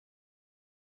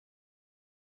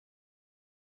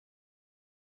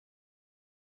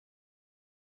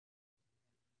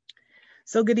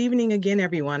So good evening again,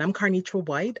 everyone. I'm Carnitra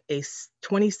White, a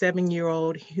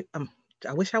 27-year-old,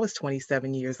 I wish I was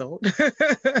 27 years old. I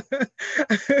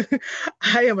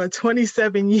am a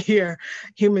 27-year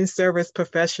human service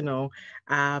professional,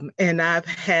 and I've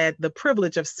had the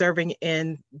privilege of serving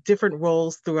in different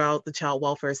roles throughout the child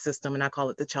welfare system, and I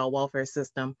call it the child welfare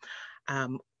system.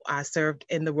 I served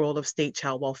in the role of state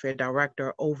child welfare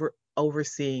director,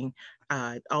 overseeing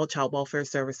all child welfare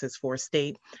services for a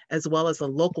state, as well as a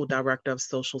local director of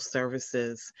social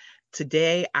services.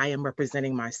 Today, I am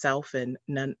representing myself and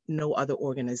no other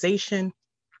organization.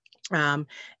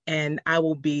 And I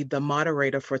will be the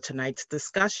moderator for tonight's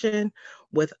discussion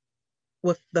with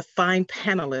the fine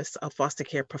panelists of foster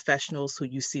care professionals who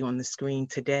you see on the screen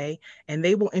today, and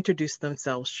they will introduce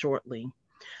themselves shortly.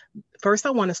 First,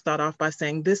 I want to start off by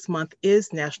saying this month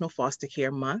is National Foster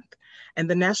Care Month, and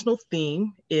the national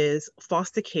theme is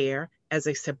foster care as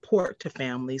a support to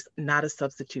families, not a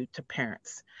substitute to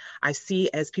parents. I see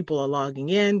as people are logging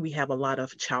in, we have a lot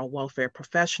of child welfare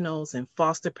professionals and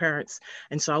foster parents,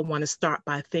 and so I want to start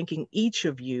by thanking each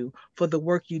of you for the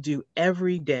work you do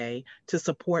every day to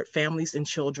support families and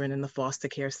children in the foster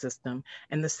care system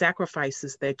and the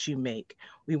sacrifices that you make.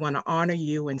 We want to honor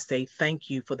you and say thank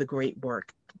you for the great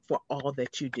work, for all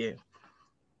that you do.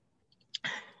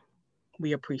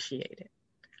 We appreciate it.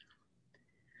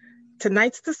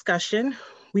 Tonight's discussion,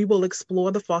 we will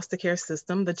explore the foster care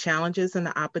system, the challenges and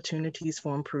the opportunities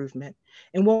for improvement,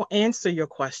 and we'll answer your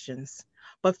questions.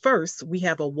 But first, we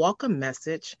have a welcome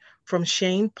message from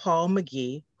Jay Paul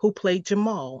McGee, who played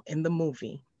Jamal in the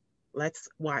movie. Let's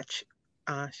watch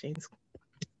Shane's.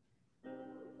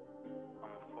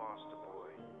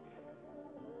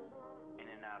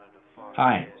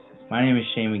 Hi, my name is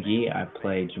Shane McGee. I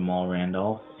play Jamal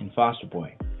Randolph in Foster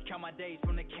Boy.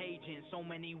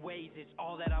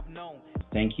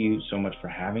 Thank you so much for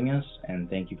having us, and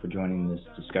thank you for joining this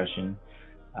discussion.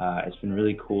 It's been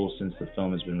really cool since the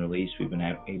film has been released. We've been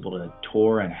able to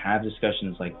tour and have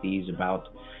discussions like these about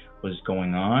what's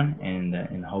going on, and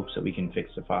in hopes that we can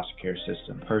fix the foster care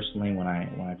system. Personally, when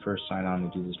I first signed on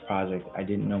to do this project, I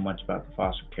didn't know much about the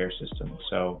foster care system,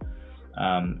 so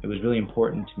it was really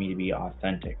important to me to be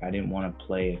authentic. I didn't want to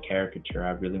play a caricature.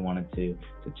 I really wanted to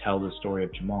tell the story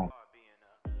of Jamal.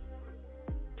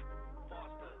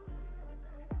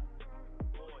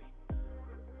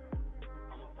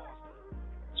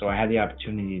 So I had the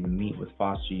opportunity to meet with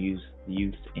foster youth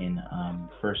in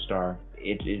First Star.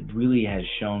 It really has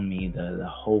shown me the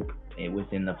hope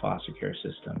within the foster care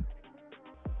system.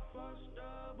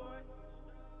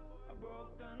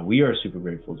 We are super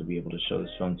grateful to be able to show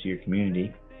this film to your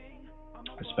community,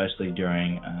 especially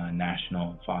during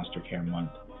National Foster Care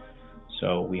Month.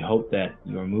 So we hope that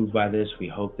you are moved by this. We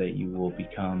hope that you will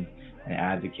become an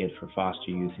advocate for foster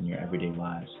youth in your everyday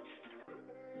lives.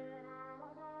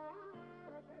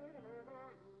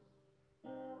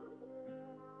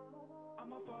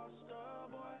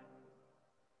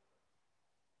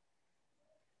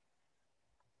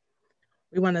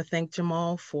 We want to thank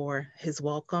Jamal for his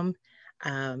welcome,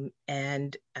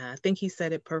 and I think he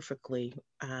said it perfectly.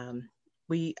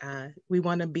 We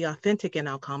want to be authentic in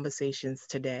our conversations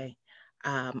today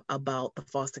about the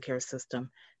foster care system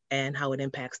and how it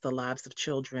impacts the lives of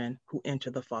children who enter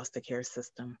the foster care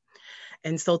system.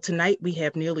 And so tonight we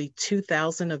have nearly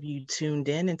 2,000 of you tuned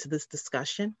in into this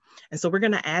discussion. And so we're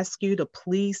going to ask you to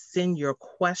please send your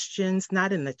questions,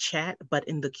 not in the chat, but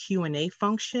in the Q&A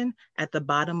function at the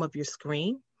bottom of your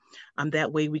screen.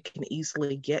 That way we can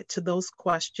easily get to those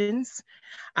questions.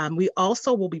 We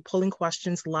also will be pulling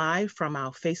questions live from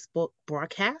our Facebook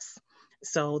broadcast.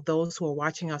 So those who are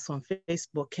watching us on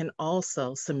Facebook can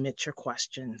also submit your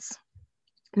questions.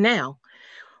 Now,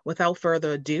 without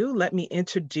further ado, let me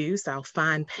introduce our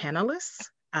fine panelists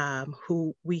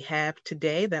who we have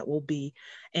today that will be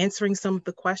answering some of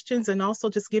the questions and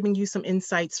also just giving you some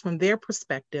insights from their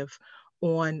perspective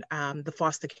on the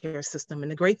foster care system.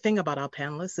 And the great thing about our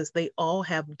panelists is they all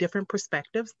have different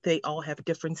perspectives. They all have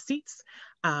different seats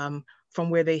from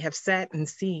where they have sat and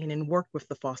seen and worked with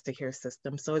the foster care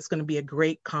system. So it's going to be a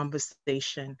great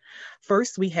conversation.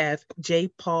 First, we have Jay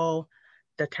Paul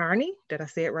Deratany. Did I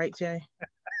say it right, Jay?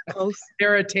 Close.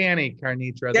 Deratany,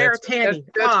 Carnitra.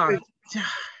 Deratany.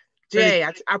 Jay,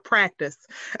 I practice,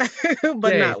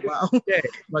 but Jay, not well.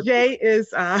 Jay is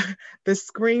the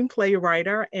screenplay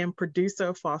writer and producer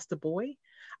of Foster Boy.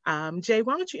 Jay,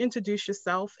 why don't you introduce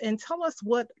yourself and tell us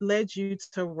what led you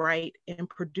to write and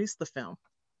produce the film?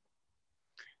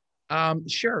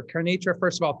 Sure, Carnitra,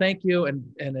 first of all, thank you. And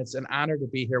it's an honor to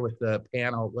be here with the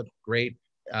panel. What great,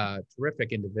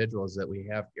 terrific individuals that we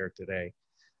have here today.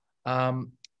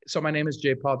 So my name is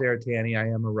Jay Paul Deratany. I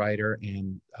am a writer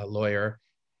and a lawyer.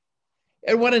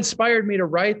 And what inspired me to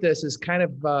write this is kind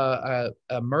of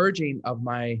a merging of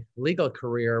my legal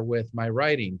career with my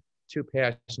writing, two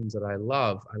passions that I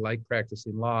love. I like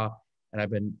practicing law, and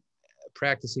I've been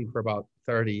practicing for about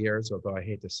 30 years, although I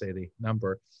hate to say the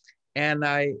number. And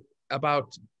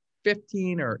about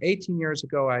 15 or 18 years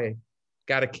ago, I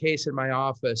got a case in my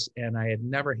office, and I had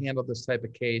never handled this type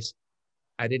of case.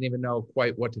 I didn't even know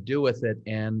quite what to do with it.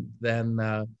 And then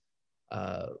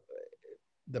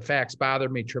the facts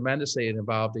bothered me tremendously. It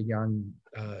involved a young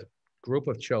group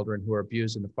of children who were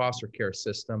abused in the foster care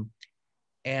system.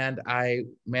 And I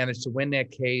managed to win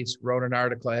that case, wrote an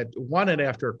article. I won it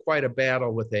after quite a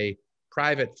battle with a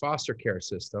private foster care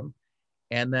system.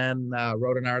 And then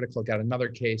wrote an article, got another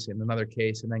case and another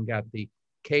case, and then got the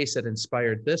case that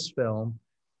inspired this film.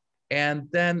 And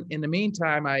then in the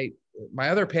meantime, my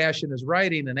other passion is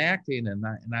writing and acting, and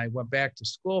I went back to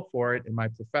school for it. And my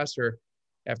professor,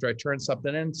 after I turned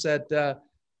something in, said,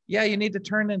 "Yeah, you need to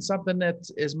turn in something that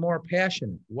is more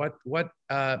passionate. What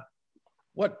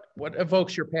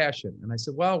evokes your passion?" And I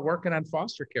said, "Well, working on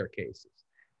foster care cases."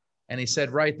 And he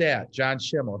said, "Write that." John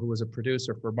Schimmel, who was a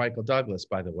producer for Michael Douglas,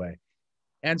 by the way.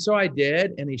 And so I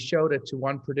did, and he showed it to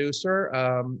one producer,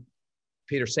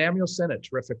 Peter Samuelson, a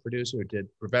terrific producer who did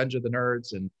Revenge of the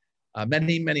Nerds and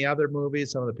many, many other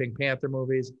movies, some of the Pink Panther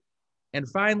movies. And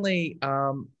finally,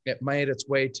 it made its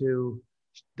way to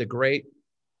the great,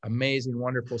 amazing,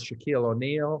 wonderful Shaquille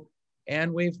O'Neal,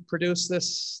 and we've produced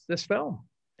this film.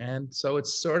 And so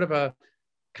it's sort of a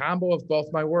combo of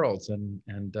both my worlds, and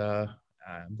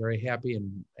I'm very happy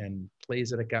and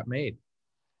pleased that it got made.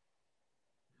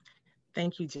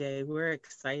 Thank you, Jay. We're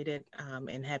excited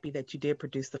and happy that you did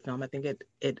produce the film. I think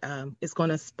it is going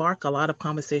to spark a lot of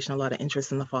conversation, a lot of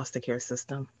interest in the foster care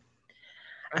system.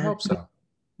 I hope so.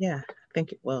 Yeah, I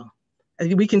think it will.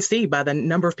 We can see by the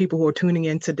number of people who are tuning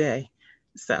in today.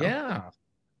 So yeah.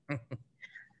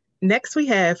 Next we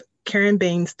have Karen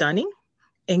Baines Dunning.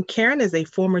 And Karen is a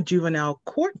former juvenile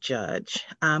court judge.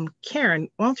 Karen,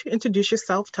 why don't you introduce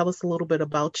yourself? Tell us a little bit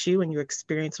about you and your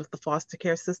experience with the foster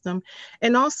care system.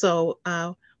 And also,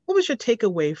 what was your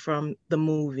takeaway from the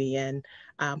movie, and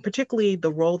particularly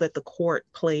the role that the court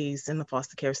plays in the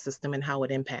foster care system and how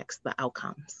it impacts the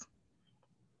outcomes?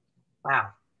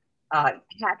 Wow.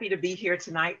 Happy to be here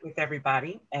tonight with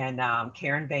everybody. And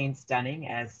Karen Baines Dunning,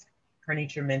 as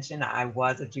Karnitra mentioned, I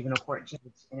was a juvenile court judge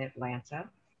in Atlanta.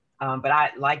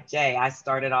 But like Jay, I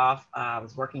started off, I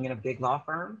was working in a big law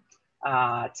firm,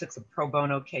 took some pro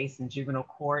bono case in juvenile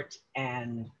court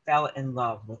and fell in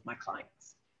love with my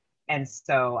clients. And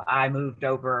so I moved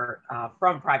over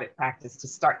from private practice to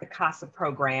start the CASA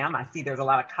program. I see there's a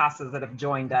lot of CASAs that have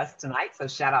joined us tonight, so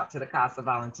shout out to the CASA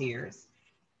volunteers.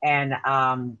 And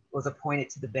was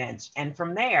appointed to the bench. And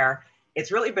from there,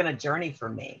 it's really been a journey for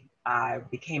me. I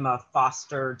became a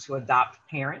foster to adopt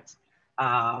parent.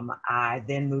 I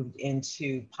then moved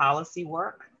into policy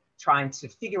work, trying to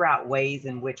figure out ways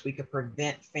in which we could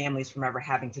prevent families from ever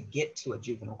having to get to a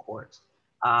juvenile court.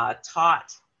 I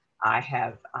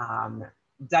have done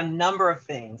a number of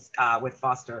things with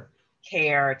foster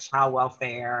care, child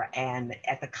welfare, and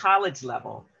at the college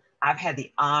level, I've had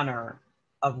the honor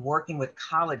of working with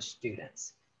college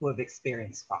students who have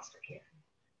experienced foster care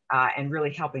and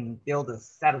really helping build a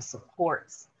set of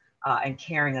supports and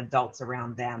caring adults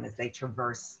around them as they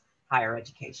traverse higher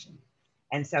education.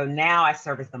 And so now I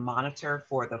serve as the monitor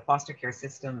for the foster care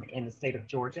system in the state of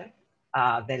Georgia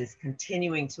that is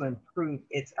continuing to improve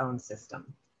its own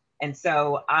system. And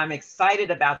so I'm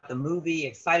excited about the movie,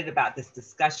 excited about this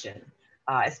discussion,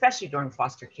 especially during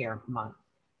Foster Care Month,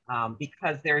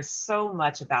 because there's so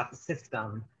much about the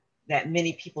system that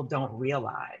many people don't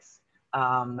realize.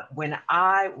 When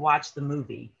I watch the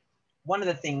movie, one of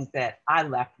the things that I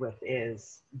left with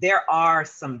is there are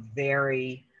some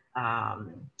very, not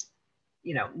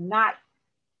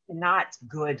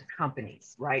good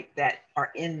companies, right, that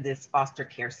are in this foster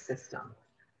care system.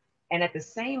 And at the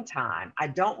same time, I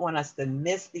don't want us to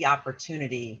miss the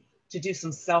opportunity to do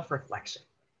some self-reflection.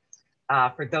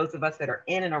 For those of us that are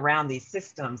in and around these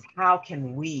systems, how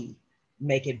can we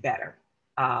make it better?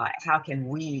 How can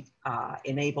we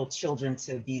enable children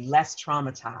to be less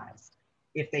traumatized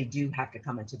if they do have to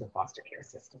come into the foster care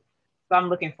system? So I'm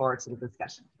looking forward to the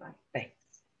discussion tonight. Thanks.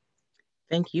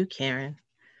 Thank you, Karen.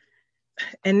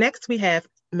 And next we have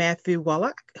Matthew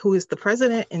Wallach, who is the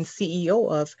president and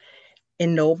CEO of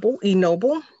Ennoble.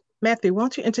 Matthew, why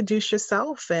don't you introduce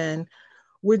yourself, and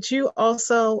would you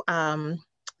also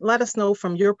let us know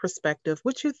from your perspective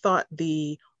what you thought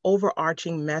the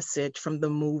overarching message from the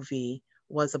movie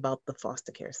was about the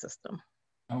foster care system?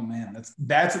 Oh man,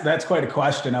 that's quite a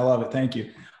question. I love it. Thank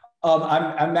you.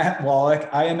 I'm Matt Wallach.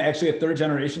 I am actually a third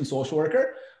generation social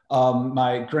worker.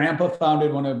 My grandpa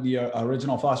founded one of the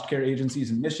original foster care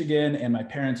agencies in Michigan, and my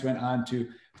parents went on to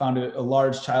found a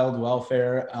large child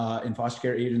welfare and foster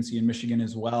care agency in Michigan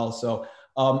as well. So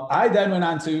I then went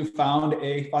on to found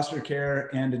a foster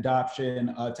care and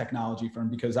adoption technology firm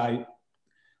because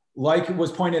like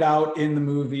was pointed out in the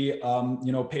movie,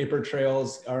 paper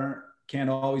trails can't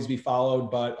always be followed,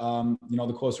 but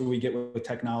the closer we get with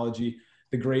technology,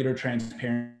 the greater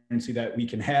transparency that we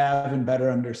can have and better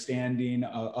understanding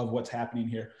of what's happening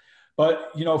here.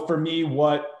 But, for me,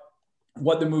 what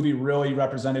the movie really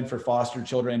represented for foster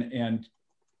children, and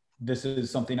this is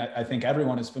something I think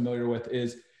everyone is familiar with,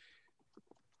 is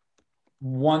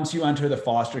once you enter the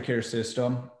foster care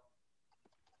system,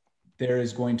 there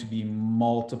is going to be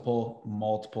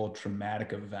multiple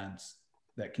traumatic events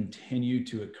that continue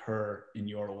to occur in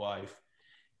your life.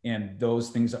 And those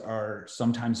things are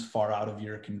sometimes far out of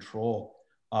your control.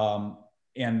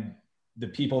 And the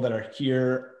people that are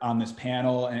here on this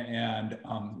panel and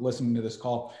listening to this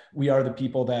call, we are the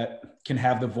people that can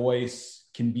have the voice,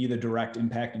 can be the direct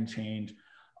impact and change.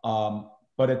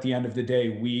 But at the end of the day,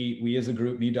 we as a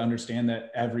group need to understand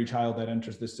that every child that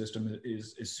enters this system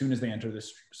is, as soon as they enter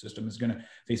this system, is going to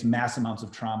face mass amounts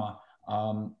of trauma.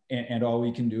 And all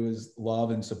we can do is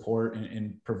love and support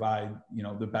and provide,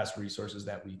 the best resources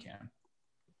that we can.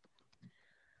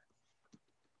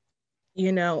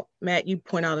 Matt, you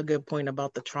point out a good point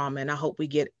about the trauma, and I hope we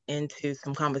get into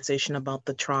some conversation about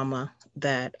the trauma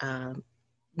that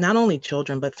not only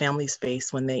children, but families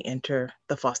face when they enter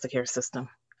the foster care system.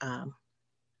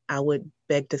 I would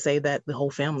beg to say that the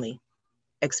whole family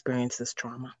experiences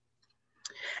trauma.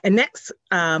 And next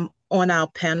on our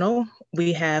panel,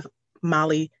 we have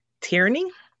Molly Tierney.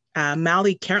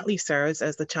 Molly currently serves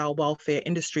as the child welfare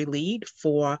industry lead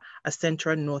for a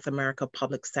Central North America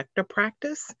public sector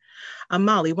practice.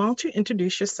 Molly, why don't you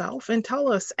introduce yourself and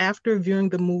tell us, after viewing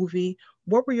the movie,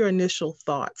 what were your initial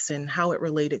thoughts and how it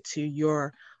related to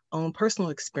your own personal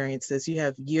experiences? You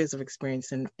have years of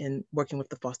experience in working with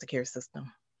the foster care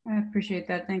system. I appreciate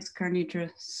that. Thanks, Carnitra.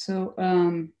 So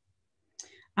I'm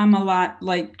a lot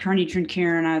like Carnitra and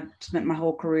Karen. I've spent my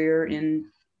whole career in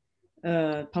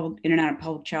and out of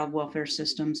public child welfare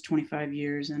systems, 25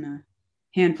 years in a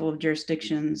handful of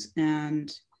jurisdictions,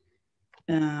 and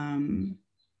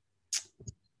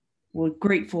we're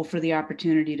grateful for the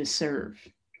opportunity to serve.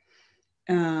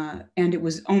 And it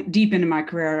was deep into my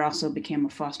career, I also became a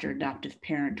foster adoptive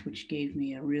parent, which gave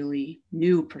me a really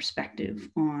new perspective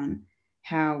on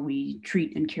how we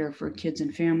treat and care for kids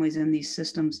and families in these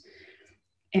systems.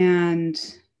 And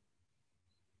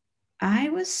I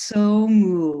was so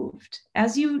moved,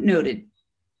 as you noted,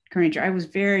 Carnitra, I was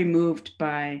very moved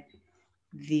by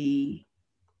the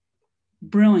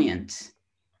brilliant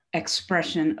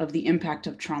expression of the impact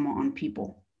of trauma on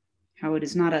people. How it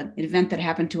is not an event that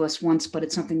happened to us once, but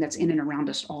it's something that's in and around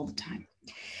us all the time.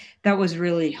 That was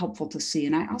really helpful to see.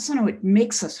 And I also know it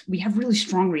makes us, we have really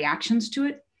strong reactions to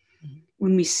it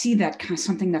when we see that kind of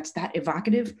something that's that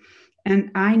evocative.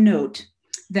 And I note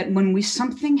that when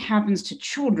something happens to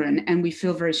children and we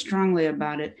feel very strongly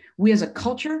about it, we as a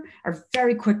culture are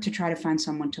very quick to try to find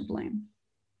someone to blame,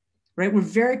 right? We're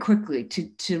very quickly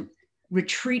to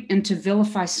retreat and to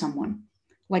vilify someone,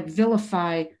 like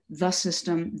vilify the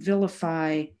system,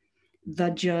 vilify the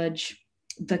judge,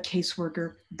 the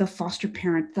caseworker, the foster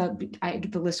parent,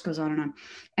 the list goes on.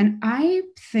 And I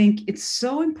think it's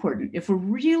so important, if we're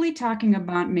really talking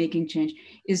about making change,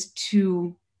 is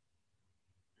to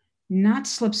not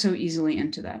slip so easily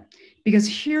into that. Because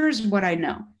here's what I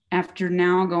know, after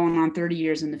now going on 30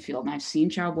 years in the field, and I've seen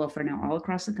child welfare now all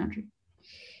across the country,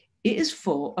 it is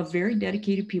full of very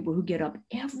dedicated people who get up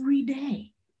every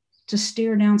day to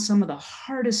stare down some of the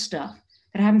hardest stuff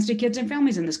that happens to kids and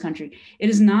families in this country. It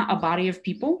is not a body of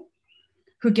people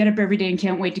who get up every day and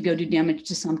can't wait to go do damage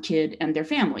to some kid and their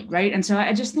family, right? And so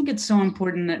I just think it's so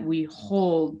important that we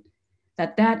hold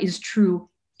that that is true,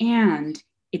 and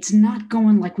it's not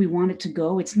going like we want it to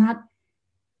go. It's not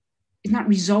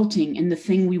resulting in the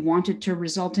thing we want it to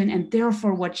result in. And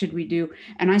therefore, what should we do?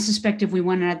 And I suspect if we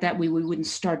went at that, we wouldn't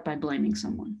start by blaming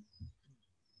someone.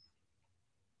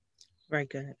 Very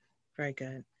good. Very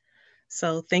good.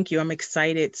 So thank you. I'm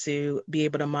excited to be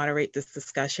able to moderate this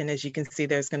discussion. As you can see,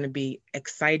 there's going to be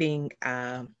exciting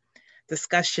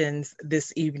discussions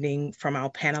this evening from our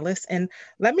panelists. And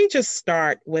let me just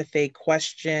start with a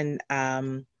question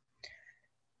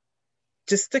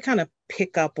just to kind of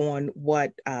pick up on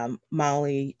what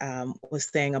Molly was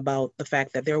saying about the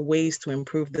fact that there are ways to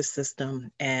improve the system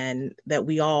and that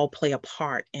we all play a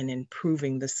part in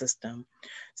improving the system.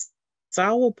 So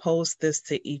I will pose this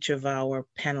to each of our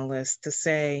panelists to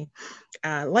say,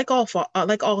 like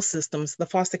all systems, the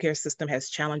foster care system has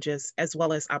challenges as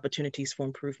well as opportunities for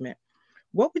improvement.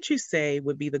 What would you say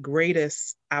would be the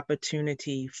greatest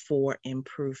opportunity for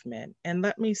improvement? And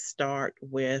let me start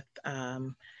with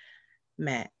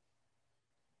Matt.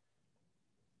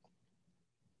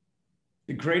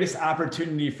 The greatest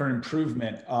opportunity for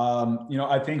improvement.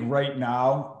 I think right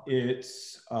now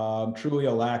it's truly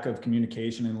a lack of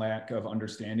communication and lack of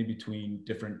understanding between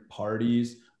different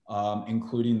parties,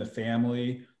 including the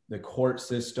family, the court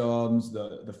systems,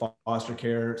 the foster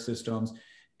care systems.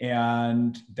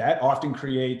 And that often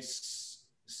creates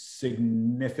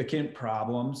significant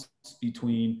problems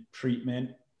between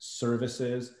treatment,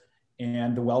 services,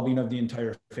 and the well-being of the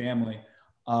entire family.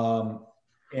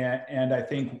 And I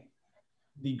think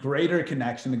the greater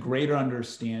connection, the greater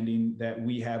understanding that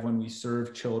we have when we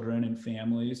serve children and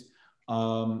families,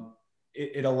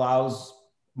 it allows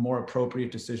more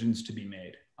appropriate decisions to be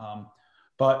made.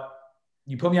 But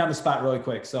you put me on the spot really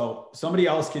quick, so somebody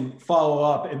else can follow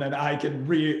up, and then I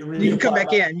can You can come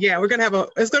back in. Yeah, we're gonna have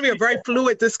it's gonna be a very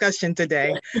fluid discussion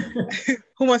today.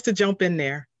 Who wants to jump in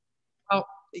there? Well,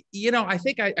 I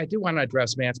think I do want to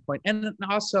address Matt's point, and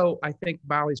also I think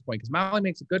Molly's point, because Molly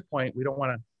makes a good point. We don't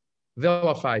want to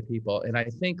vilify people, and I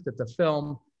think that the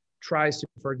film tries to,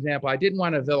 for example, I didn't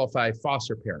want to vilify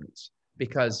foster parents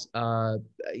because I'm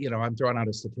throwing out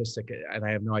a statistic and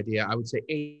I have no idea. I would say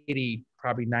 80,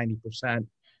 probably 90%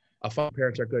 of foster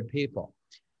parents are good people.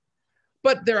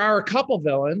 But there are a couple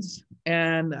villains,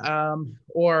 and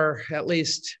or at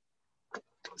least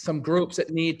some groups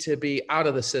that need to be out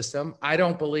of the system. I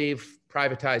don't believe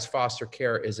privatized foster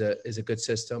care is a good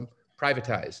system.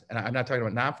 Privatized, and I'm not talking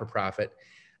about non-for-profit.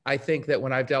 I think that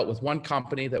when I've dealt with one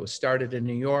company that was started in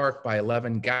New York by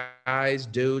 11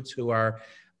 dudes who are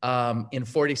in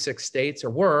 46 states, or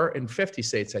were in 50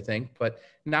 states, I think, but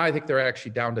now I think they're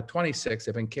actually down to 26.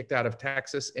 They've been kicked out of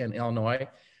Texas and Illinois.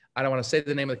 I don't want to say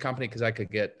the name of the company because I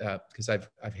could get, because I've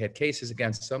had cases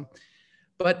against them.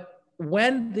 But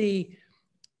when the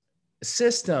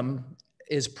system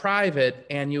is private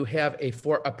and you have a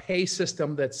pay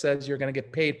system that says you're going to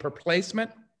get paid per placement,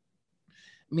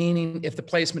 meaning if the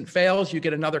placement fails, you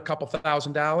get another couple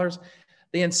 $1,000.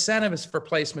 The incentive is for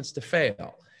placements to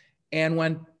fail. And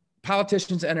when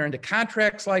politicians enter into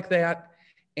contracts like that,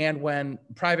 and when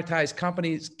privatized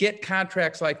companies get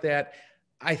contracts like that,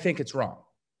 I think it's wrong.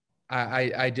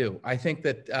 I do. I think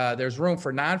that there's room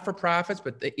for non-for-profits,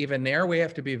 but even there we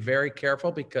have to be very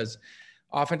careful, because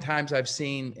oftentimes I've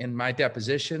seen in my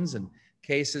depositions and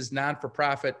cases,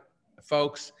 non-for-profit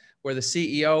folks where the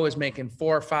CEO is making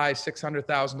 $400,000, $500,000,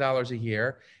 $600,000 a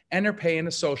year, and they're paying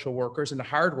the social workers and the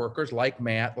hard workers like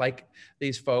Matt, like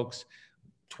these folks,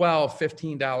 $12,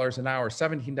 $15 an hour,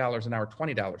 $17 an hour,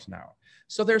 $20 an hour.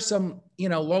 So there's some,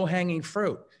 low-hanging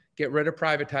fruit. Get rid of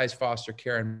privatized foster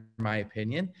care, in my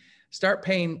opinion. Start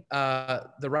paying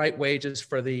the right wages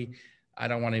for the, I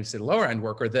don't want to even say lower end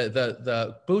worker,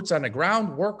 the boots on the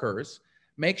ground workers.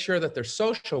 Make sure that they're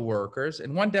social workers.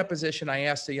 In one deposition, I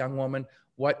asked a young woman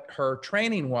what her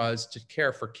training was to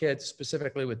care for kids,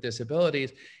 specifically with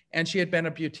disabilities, and she had been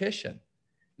a beautician.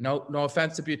 No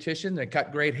offense to beauticians, they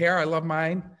cut great hair. I love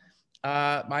mine,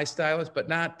 my stylist, but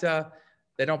not,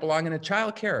 they don't belong in a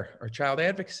child care or child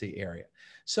advocacy area.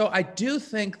 So I do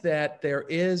think that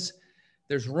there's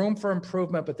room for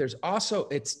improvement, but there's also,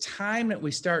 it's time that we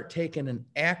start taking an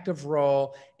active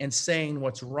role in saying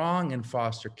what's wrong in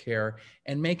foster care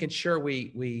and making sure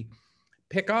we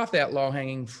pick off that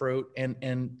low-hanging fruit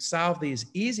and solve these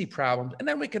easy problems. And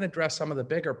then we can address some of the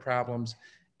bigger problems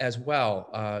as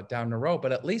well down the road.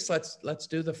 But at least let's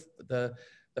do the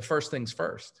first things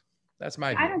first. That's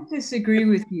my view. I don't disagree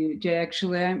with you, Jay.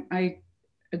 Actually, I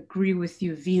agree with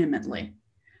you vehemently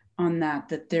on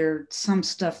that there's some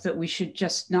stuff that we should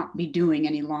just not be doing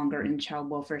any longer in child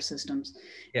welfare systems.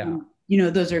 Yeah.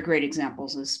 Those are great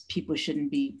examples, as people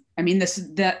shouldn't be,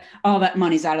 all that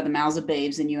money's out of the mouths of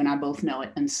babes, and you and I both know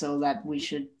it. And so that we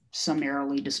should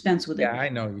summarily dispense with it. Yeah, I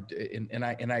know you do. And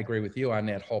I agree with you on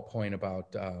that whole point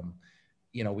about,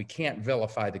 we can't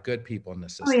vilify the good people in the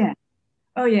system.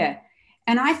 Oh yeah.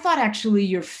 And I thought actually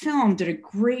your film did a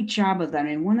great job of that.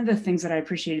 And one of the things that I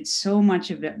appreciated so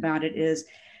much about it is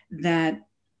that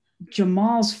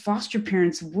Jamal's foster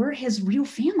parents were his real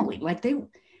family. Like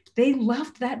they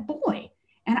loved that boy.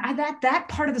 And that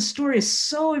part of the story is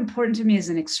so important to me as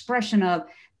an expression of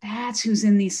that's who's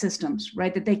in these systems,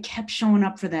 right? That they kept showing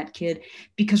up for that kid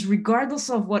because regardless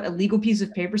of what a legal piece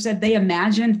of paper said, they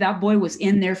imagined that boy was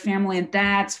in their family, and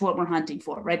that's what we're hunting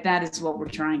for, right? That is what we're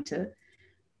trying to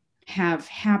have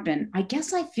happen. I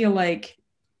guess I feel like,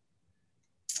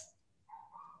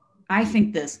 I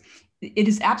think this, it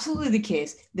is absolutely the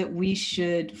case that we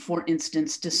should, for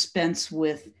instance, dispense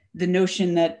with the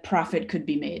notion that profit could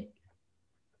be made.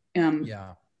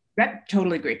 Yeah. I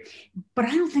totally agree. But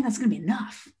I don't think that's going to be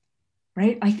enough,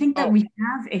 right? I think that we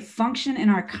have a function in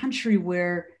our country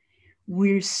where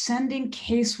we're sending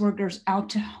caseworkers out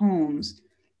to homes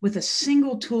with a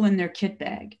single tool in their kit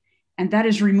bag, and that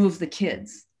is remove the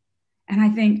kids. And I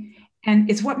think, and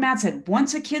it's what Matt said,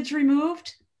 once a kid's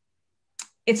removed,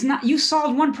 it's not, you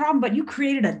solved one problem, but you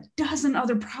created a dozen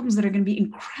other problems that are going to be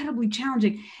incredibly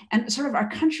challenging. And sort of our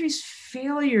country's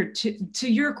failure to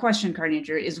your question,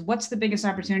 Carnager, is what's the biggest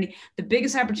opportunity? The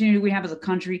biggest opportunity we have as a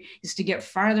country is to get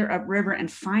farther upriver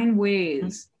and find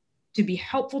ways to be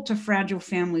helpful to fragile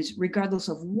families, regardless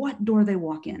of what door they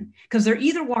walk in. Because they're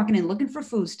either walking in looking for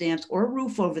food stamps or a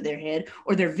roof over their head,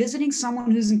 or they're visiting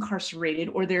someone who's incarcerated,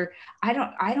 or they're, I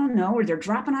don't know, or they're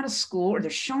dropping out of school, or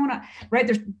they're showing up, right?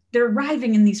 They're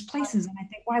arriving in these places. And I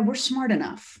think, why we're smart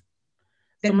enough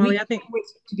that so Molly, we I think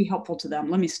ways to be helpful to them.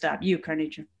 Let me stop you,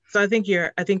 Carnager. So I think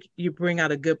you bring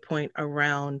out a good point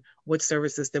around what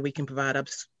services that we can provide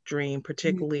upstream,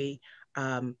 particularly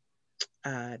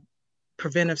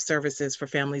preventive services for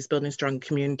families, building strong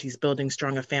communities, building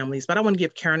stronger families. But I want to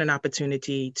give Karen an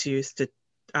opportunity to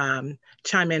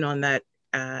chime in on that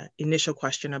initial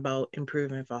question about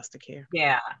improving foster care.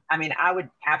 Yeah, I mean, I would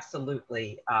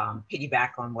absolutely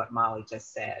piggyback on what Molly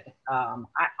just said.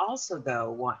 I also,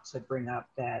 though, want to bring up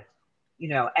that, you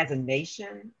know, as a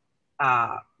nation,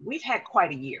 we've had quite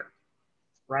a year,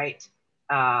 right?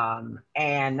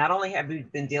 And not only have we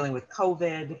been dealing with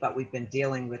COVID, but we've been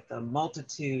dealing with the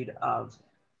multitude of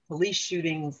police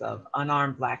shootings of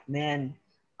unarmed Black men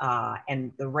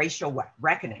and the racial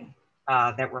reckoning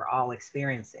that we're all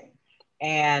experiencing.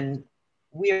 And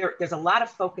there's a lot of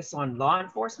focus on law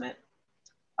enforcement,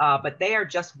 but they are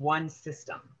just one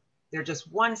system. They're just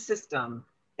one system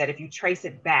that if you trace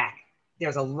it back,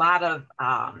 there's a lot of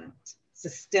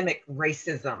systemic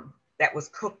racism that was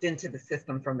cooked into the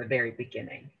system from the very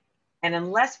beginning. And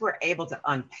unless we're able to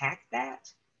unpack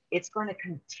that, it's going to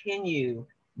continue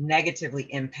negatively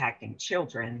impacting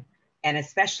children, and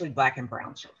especially Black and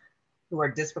brown children, who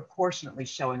are disproportionately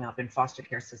showing up in foster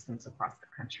care systems across the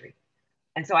country.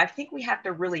 And so I think we have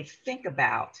to really think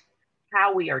about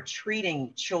how we are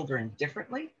treating children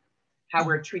differently, how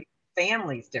we're treating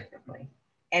families differently.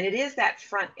 And it is that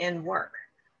front end work.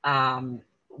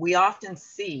 We often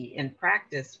see in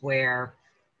practice where,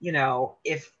 you know,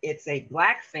 if it's a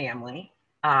Black family,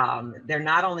 they're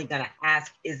not only going to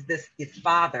ask, is this the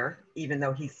father, even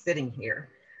though he's sitting here,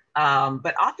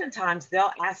 but oftentimes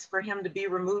they'll ask for him to be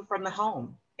removed from the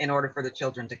home in order for the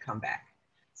children to come back.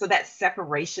 So that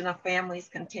separation of families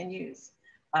continues.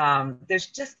 There's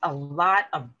just a lot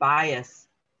of bias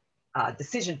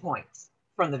decision points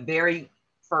from the very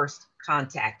first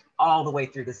contact all the way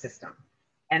through the system.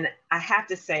 And I have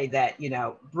to say that, you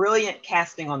know, brilliant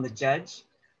casting on the judge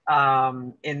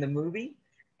in the movie.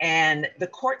 And the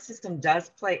court system does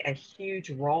play a huge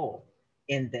role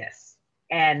in this.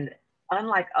 And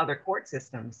unlike other court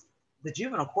systems, the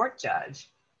juvenile court judge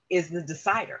is the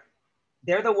decider.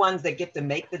 They're the ones that get to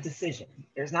make the decision.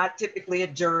 There's not typically a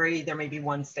jury. There may be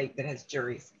one state that has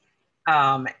juries.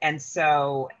 And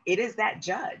so it is that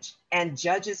judge. And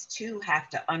judges too have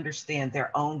to understand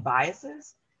their own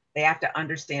biases. They have to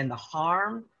understand the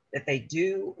harm that they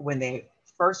do when they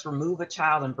first remove a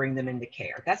child and bring them into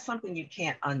care. That's something you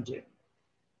can't undo.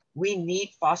 We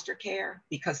need foster care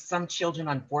because some children,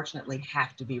 unfortunately,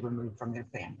 have to be removed from their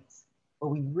families. But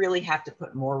we really have to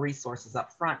put more resources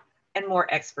up front and more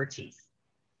expertise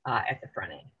at the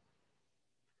front end.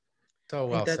 So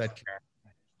well said, Karen.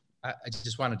 I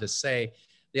just wanted to say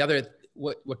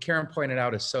what Karen pointed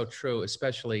out is so true,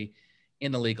 especially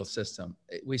in the legal system.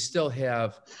 We still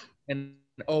have an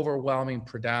overwhelming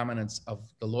predominance of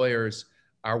the lawyers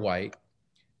are white,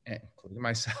 including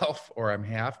myself, or I'm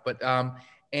half, but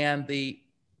and the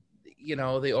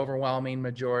overwhelming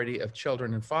majority of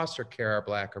children in foster care are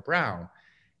Black or brown.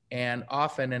 And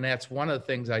often, and that's one of the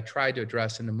things I tried to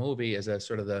address in the movie as a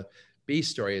sort of the B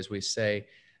story, as we say,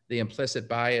 the implicit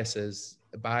bias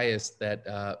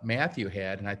that Matthew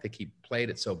had, and I think he played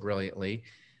it so brilliantly,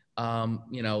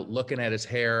 looking at his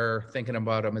hair, thinking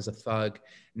about him as a thug,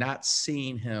 not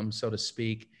seeing him, so to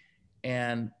speak.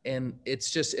 And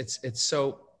it's just, it's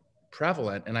so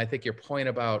prevalent. And I think your point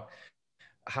about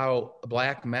how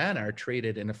Black men are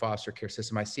treated in the foster care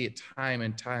system, I see it time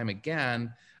and time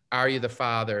again. Are you the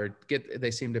father?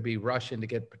 They seem to be rushing to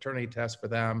get paternity tests for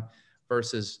them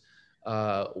versus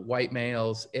white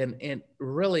males. And it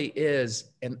really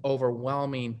is an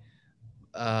overwhelming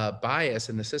bias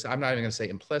in the system. I'm not even going to say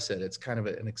implicit. It's kind of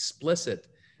an explicit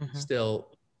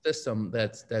still system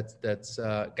that's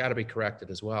got to be corrected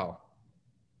as well.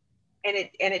 And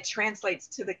it translates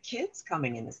to the kids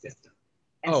coming in the system.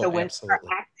 And oh, so when absolutely.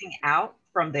 they're acting out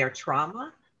from their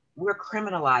trauma, we're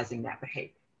criminalizing that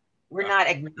behavior. We're not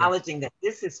acknowledging that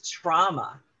this is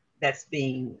trauma that's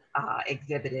being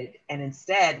exhibited. And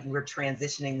instead, we're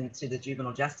transitioning them to the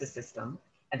juvenile justice system.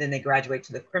 And then they graduate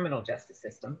to the criminal justice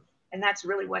system. And that's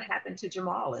really what happened to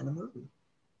Jamal in the movie.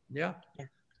 Yeah.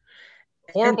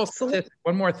 Horrible statistic.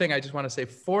 One more thing I just want to say,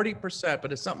 40%,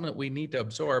 but it's something that we need to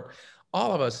absorb,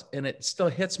 all of us, and it still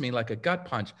hits me like a gut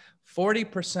punch.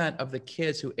 40% of the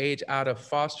kids who age out of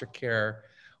foster care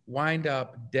wind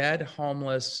up dead,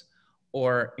 homeless,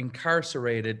 or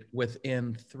incarcerated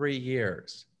within 3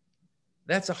 years.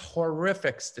 That's a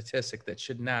horrific statistic that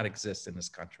should not exist in this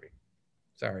country.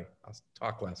 Sorry, I'll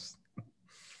talk less.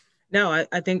 No,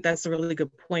 I think that's a really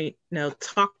good point. No,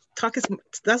 talk is,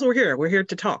 that's what we're here. We're here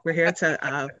to talk. We're here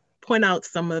to point out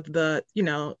some of the,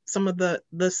 some of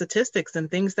the statistics and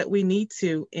things that we need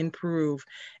to improve,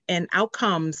 and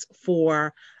outcomes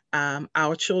for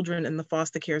our children in the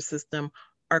foster care system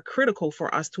are critical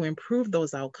for us to improve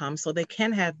those outcomes so they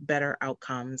can have better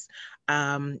outcomes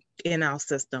in our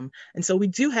system. And so we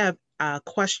do have a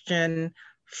question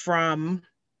from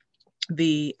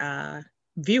the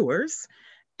viewers,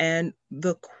 and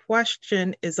the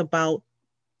question is about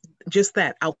just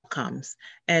that, outcomes,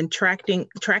 and tracking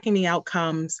the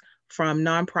outcomes from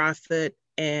nonprofit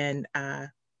and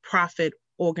profit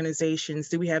organizations.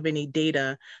 Do we have any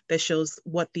data that shows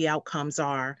what the outcomes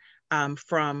are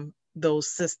from those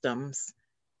systems?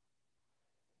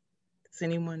 Does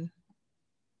anyone?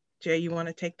 Jay, you want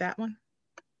to take that one?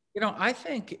 I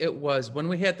think it was when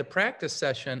we had the practice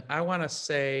session, I want to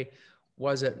say,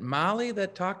 was it Molly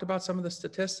that talked about some of the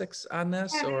statistics on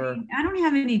this? I don't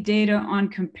have any data on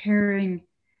comparing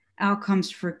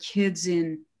outcomes for kids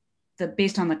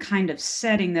based on the kind of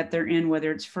setting that they're in,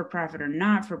 whether it's for profit or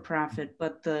not for profit.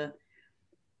 But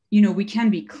we can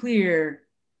be clear,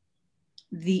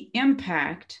 the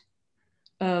impact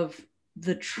of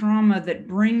the trauma that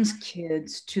brings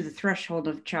kids to the threshold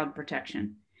of child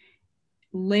protection,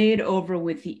 laid over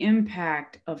with the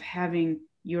impact of having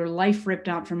your life ripped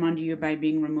out from under you by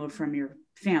being removed from your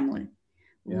family,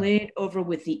 laid over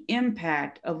with the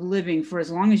impact of living for as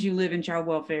long as you live in child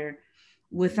welfare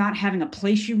without having a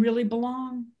place you really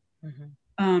belong,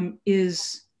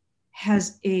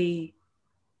 has a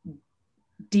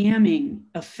damning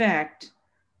effect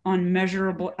on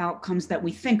measurable outcomes that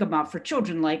we think about for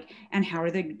children, like, and how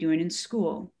are they doing in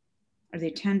school? Are they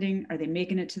attending? Are they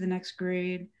making it to the next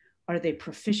grade? Are they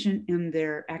proficient in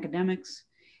their academics?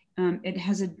 It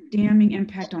has a damning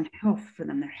impact on health for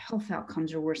them. Their health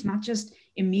outcomes are worse, not just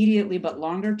immediately, but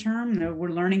longer term. We're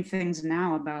learning things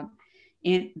now about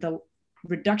the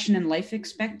reduction in life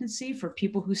expectancy for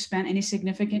people who spent any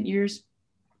significant years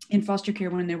in foster care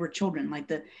when they were children, like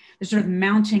the sort of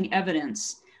mounting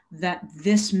evidence that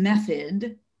this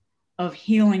method of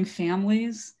healing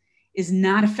families is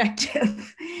not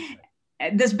effective.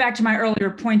 This back to my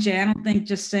earlier point, Jay, I don't think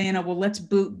just saying, well, let's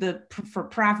boot the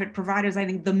for-profit providers. I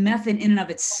think the method in and of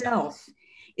itself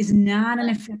is not an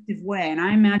effective way. And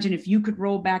I imagine if you could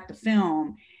roll back the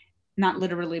film, not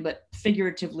literally, but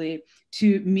figuratively,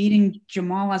 to meeting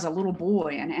Jamal as a little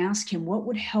boy and ask him what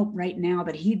would help right now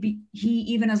that he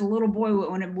even as a little boy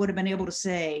would have been able to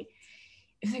say,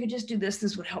 if I could just do this,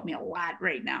 this would help me a lot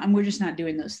right now. And we're just not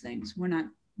doing those things. We're not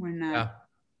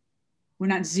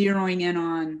zeroing in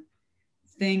on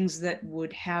things that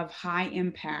would have high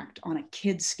impact on a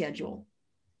kid's schedule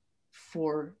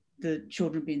for the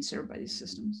children being served by these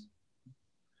systems.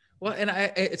 Well, and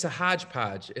it's a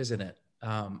hodgepodge, isn't it,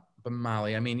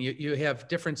 Molly? I mean, you have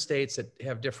different states that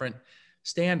have different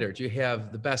standards. You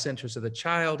have the best interest of the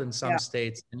child in some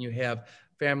states, and you have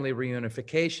family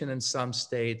reunification in some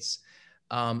states.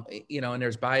 And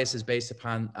there's biases based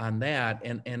upon that.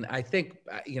 And I think,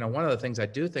 one of the things I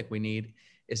do think we need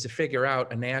is to figure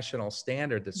out a national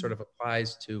standard that sort of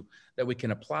applies to, that we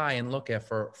can apply and look at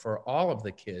for all of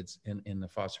the kids in the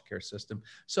foster care system,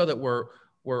 so that we're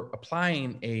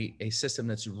applying a system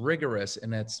that's rigorous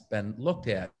and that's been looked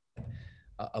at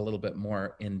a little bit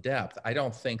more in depth. I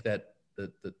don't think that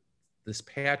this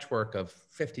patchwork of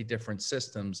 50 different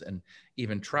systems and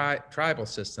even tribal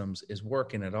systems is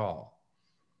working at all.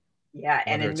 Yeah,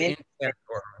 and whether in it's many in chat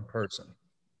or in person.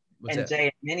 What's and that? Jay,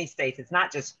 in many states, it's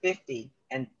not just 50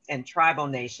 and tribal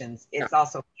nations, it's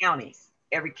also counties.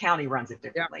 Every county runs it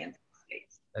differently in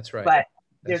states. That's right. But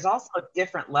there's also a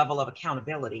different level of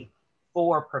accountability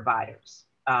for providers.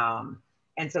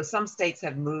 And so some states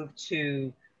have moved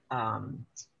to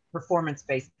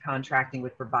performance-based contracting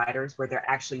with providers where they're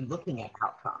actually looking at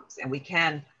outcomes. And we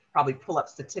can probably pull up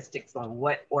statistics on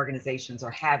what organizations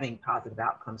are having positive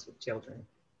outcomes with children.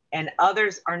 And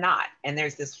others are not. And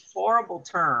there's this horrible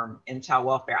term in child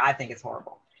welfare. I think it's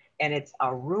horrible. And it's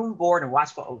a room, board, and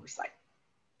watchful oversight.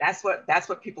 That's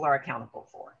what people are accountable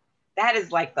for. That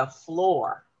is like the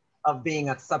floor of being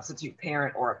a substitute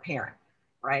parent or a parent,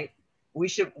 right? We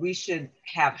should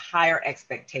have higher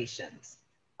expectations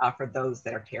for those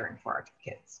that are caring for our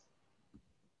kids.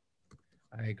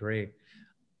 I agree.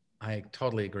 I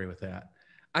totally agree with that.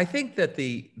 I think that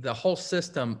the whole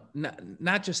system,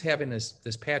 not just having this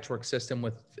patchwork system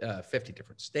with 50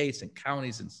 different states and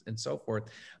counties and so forth,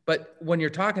 but when you're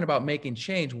talking about making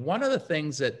change, one of the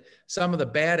things that some of the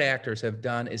bad actors have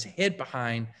done is hid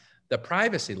behind the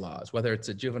privacy laws, whether it's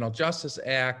the Juvenile Justice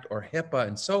Act or HIPAA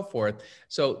and so forth.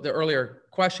 So the earlier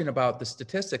question about the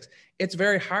statistics, it's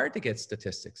very hard to get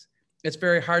statistics. It's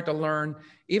very hard to learn.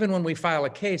 Even when we file a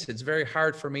case, it's very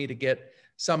hard for me to get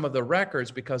some of the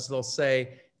records because they'll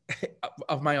say,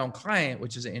 of my own client,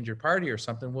 which is an injured party or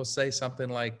something, will say something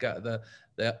like the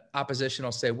opposition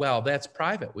will say, well, that's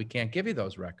private. We can't give you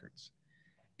those records.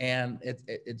 And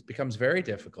it becomes very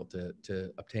difficult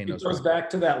to obtain those records. It goes back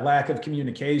to that lack of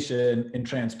communication and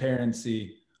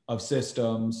transparency of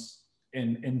systems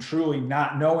and truly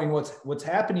not knowing what's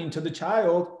happening to the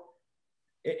child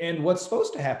and what's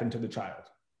supposed to happen to the child.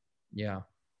 Yeah.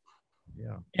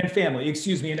 Yeah. And family,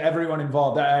 excuse me, and everyone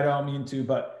involved. I don't mean to,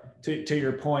 but to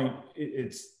your point,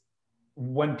 it's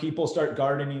when people start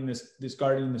guarding this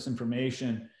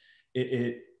information,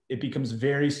 it becomes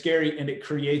very scary, and it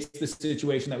creates the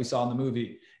situation that we saw in the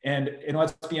movie. And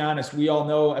let's be honest, we all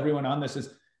know, everyone on this,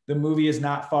 is the movie is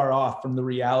not far off from the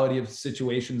reality of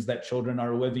situations that children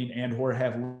are living and or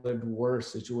have lived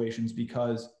worse situations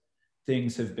because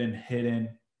things have been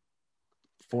hidden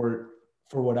for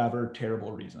whatever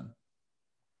terrible reason.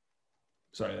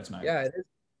 Sorry, that's my... Yeah,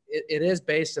 it is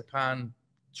based upon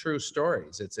true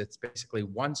stories. It's basically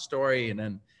one story and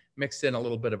then mixed in a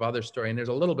little bit of other story. And there's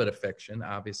a little bit of fiction,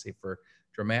 obviously, for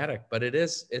dramatic, but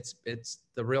it's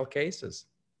the real cases.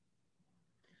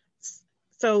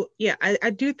 So yeah, I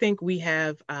do think we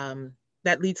have,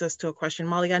 that leads us to a question.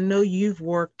 Molly, I know you've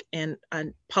worked in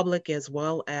public as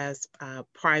well as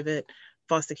private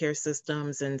foster care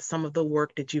systems, and some of the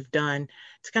work that you've done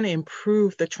to kind of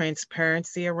improve the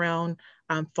transparency around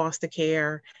foster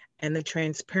care and the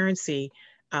transparency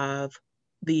of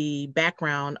the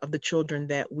background of the children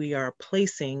that we are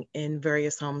placing in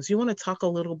various homes. You want to talk a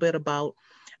little bit about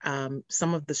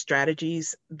some of the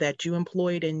strategies that you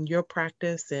employed in your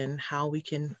practice and how we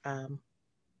can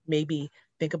maybe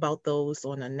think about those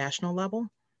on a national level?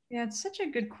 Yeah, it's such a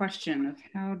good question of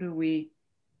how do we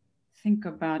think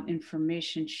about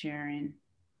information sharing.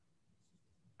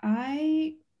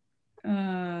 I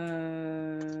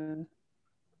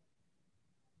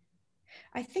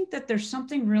think that there's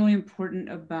something really important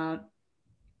about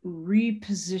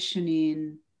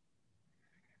repositioning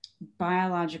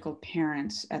biological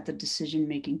parents at the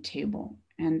decision-making table.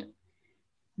 And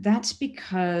that's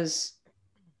because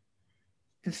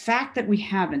the fact that we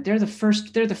haven't, they're the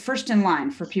first in line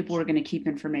for people we're going to keep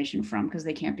information from because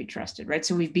they can't be trusted, right?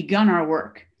 So we've begun our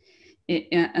work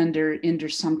under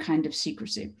some kind of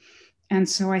secrecy. And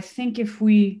so I think if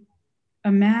we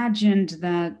imagined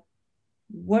that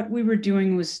what we were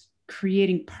doing was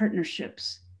creating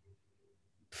partnerships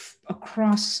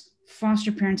across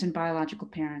foster parents and biological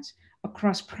parents,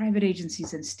 across private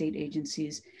agencies and state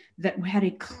agencies that had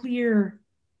a clear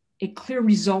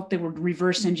result they were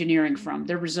reverse engineering from.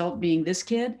 Their result being this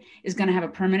kid is going to have a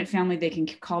permanent family they can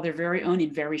call their very own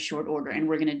in very short order. And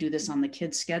we're going to do this on the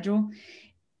kid's schedule.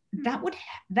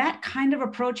 That kind of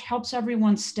approach helps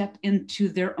everyone step into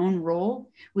their own role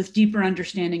with deeper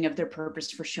understanding of their purpose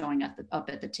for showing up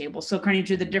at the table. So according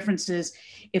to the differences,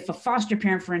 if a foster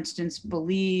parent, for instance,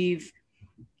 believe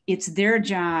it's their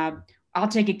job, I'll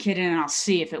take a kid in and I'll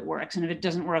see if it works. And if it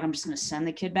doesn't work, I'm just going to send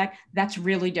the kid back. That's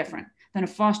really different than a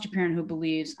foster parent who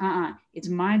believes, it's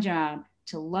my job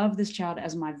to love this child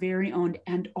as my very own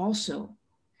and also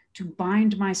to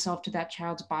bind myself to that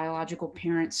child's biological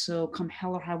parents. So come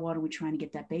hell or high water, we're trying to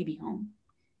get that baby home,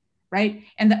 right?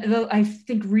 And I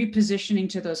think repositioning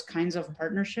to those kinds of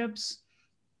partnerships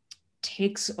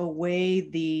takes away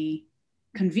the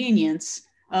convenience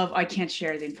of I can't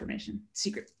share the information,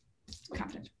 secret.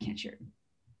 confidential, can't share it.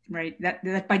 Right?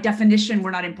 That by definition,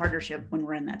 we're not in partnership when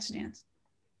we're in that stance.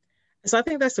 So I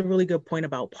think that's a really good point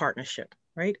about partnership,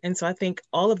 right? And so I think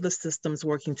all of the systems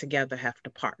working together have to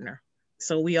partner.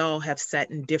 So we all have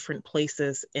sat in different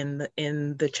places in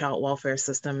the child welfare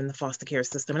system, in the foster care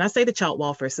system. And I say the child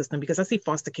welfare system because I see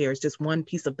foster care as just one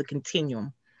piece of the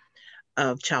continuum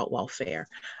of child welfare.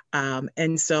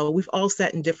 And so we've all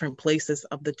sat in different places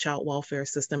of the child welfare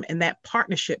system, and that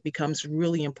partnership becomes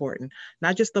really important.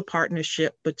 Not just the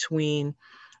partnership between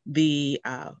the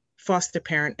foster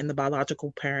parent and the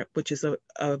biological parent, which is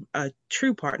a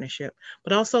true partnership,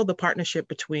 but also the partnership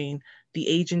between the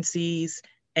agencies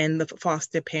and the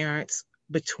foster parents,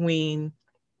 between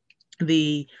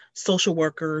the social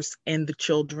workers and the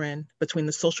children, between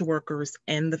the social workers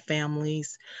and the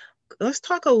families. Let's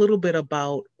talk a little bit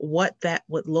about what that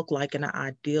would look like in an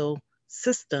ideal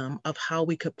system of how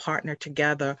we could partner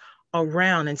together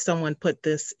around, and someone put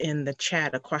this in the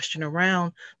chat, a question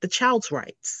around the child's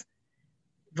rights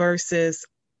versus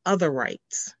other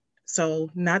rights. So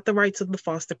not the rights of the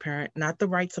foster parent, not the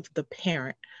rights of the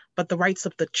parent, but the rights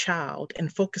of the child,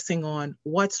 and focusing on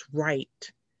what's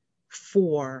right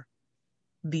for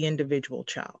the individual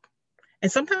child.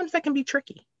 And sometimes that can be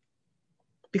tricky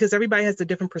because everybody has a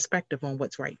different perspective on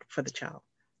what's right for the child.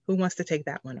 Who wants to take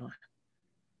that one on?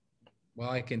 Well,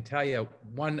 I can tell you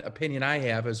one opinion I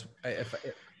have is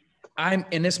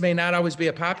and this may not always be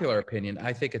a popular opinion.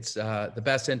 I think it's the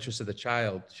best interest of the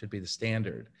child should be the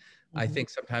standard. Mm-hmm. I think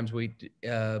sometimes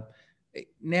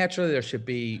naturally there should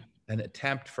be an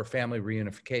attempt for family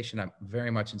reunification. I'm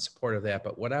very much in support of that,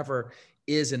 but whatever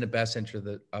is in the best interest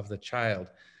of the child,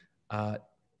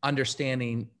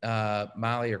 understanding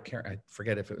Molly or Karen, I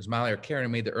forget if it was Molly or Karen who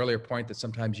made the earlier point that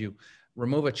sometimes you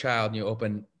remove a child and you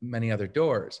open many other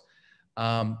doors.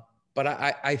 But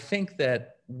I think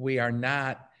that we don't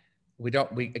have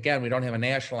a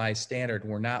nationalized standard.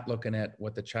 We're not looking at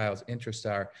what the child's interests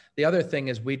are. The other thing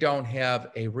is we don't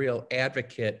have a real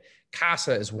advocate.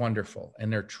 CASA is wonderful,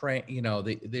 and they're trained,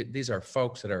 these are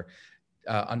folks that are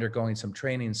undergoing some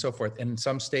training and so forth. And in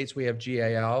some states we have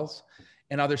GALs.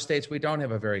 In other states, we don't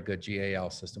have a very good GAL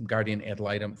system. Guardian ad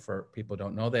litem, for people who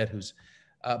don't know that,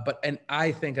 and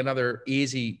I think another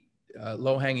easy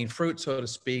low-hanging fruit, so to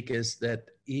speak, is that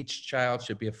each child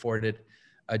should be afforded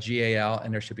a GAL,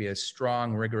 and there should be a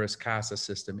strong, rigorous CASA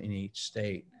system in each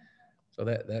state. So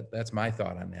that's my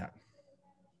thought on that.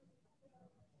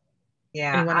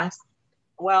 Yeah. Anyone else?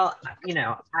 Well,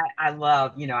 I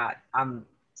love, I'm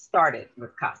started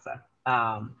with CASA,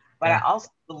 but yeah. I also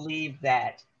believe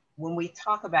that when we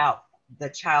talk about the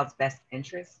child's best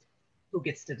interest, who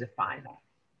gets to define that?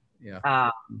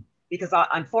 Yeah. Because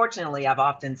unfortunately, I've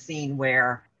often seen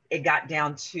where it got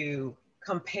down to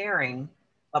comparing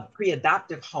a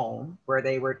pre-adoptive home where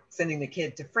they were sending the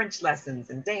kid to French lessons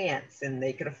and dance, and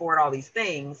they could afford all these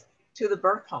things, to the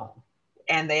birth home.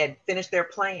 And they had finished their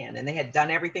plan and they had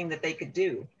done everything that they could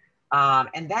do.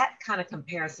 And that kind of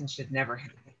comparison should never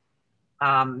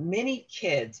happen. Many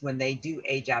kids, when they do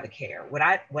age out of care, what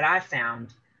I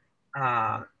found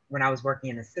when I was working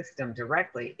in the system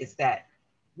directly is that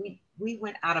we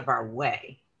went out of our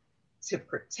way to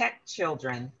protect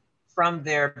children from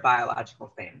their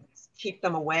biological families, keep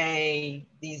them away.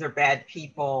 These are bad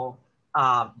people.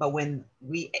 But when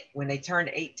they turned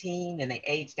 18 and they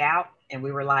aged out, and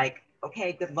we were like,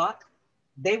 okay, good luck,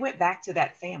 they went back to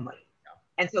that family.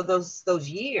 And so those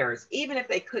years, even if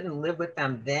they couldn't live with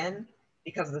them then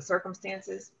because of the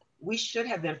circumstances, we should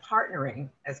have been partnering,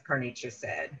 as Karnitra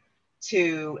said,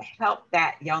 to help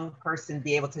that young person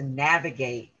be able to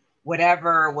navigate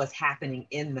whatever was happening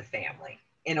in the family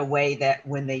in a way that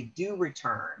when they do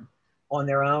return on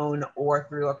their own or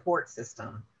through a court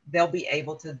system, they'll be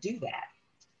able to do that.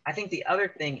 I think the other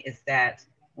thing is that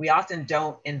we often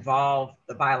don't involve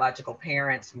the biological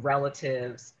parents,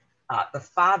 relatives, the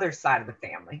father's side of the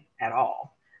family at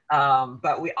all.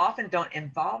 But we often don't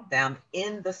involve them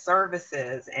in the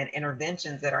services and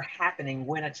interventions that are happening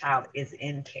when a child is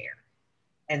in care.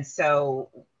 And so,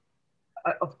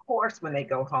 of course, when they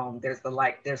go home,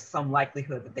 there's some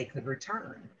likelihood that they could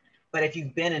return. But if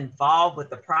you've been involved with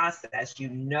the process, you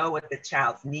know what the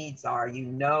child's needs are, you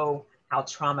know how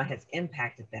trauma has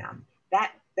impacted them,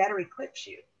 that better equips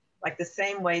you. Like the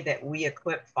same way that we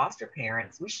equip foster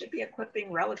parents, we should be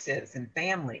equipping relatives and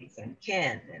families and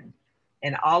kin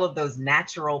and all of those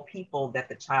natural people that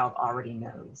the child already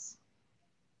knows.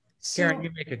 Karen,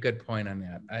 you make a good point on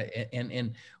that.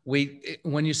 And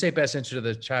when you say best interest of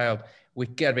the child, we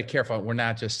got to be careful. We're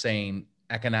not just saying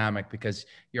economic, because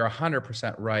you're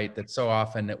 100% right that so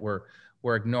often that we're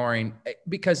ignoring,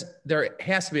 because there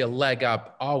has to be a leg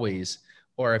up always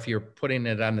or if you're putting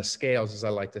it on the scales, as I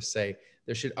like to say,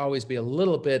 there should always be a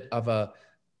little bit of a,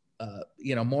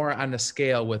 more on the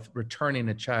scale with returning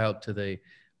a child to the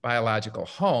biological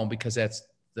home, because that's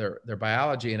their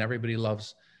biology, and everybody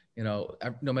loves, no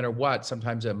matter what.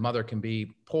 Sometimes a mother can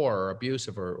be poor or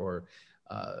abusive, or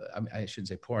I shouldn't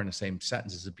say poor in the same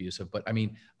sentence as abusive, but I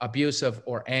mean abusive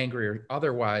or angry or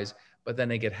otherwise, but then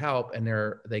they get help and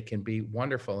they can be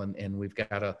wonderful. And we've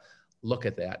got to look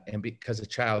at that. And because a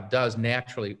child does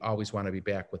naturally always want to be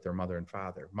back with their mother and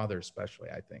father, mother especially,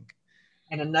 I think.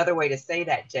 And another way to say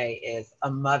that, Jay, is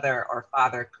a mother or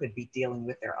father could be dealing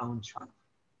with their own trauma.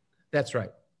 That's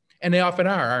right. And they often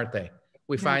are, aren't they?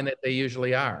 We find that they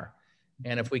usually are.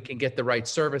 And if we can get the right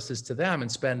services to them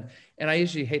and I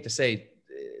usually hate to say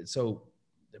so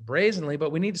brazenly,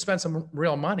 but we need to spend some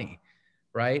real money,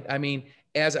 right? I mean,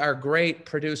 as our great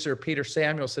producer, Peter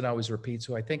Samuelson, always repeats,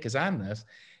 who I think is on this,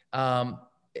 and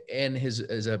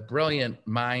is a brilliant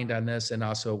mind on this, and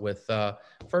also with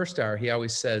First Star, he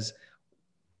always says,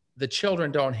 the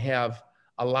children don't have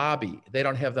a lobby. They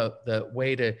don't have the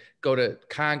way to go to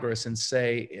Congress and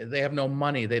say, they have no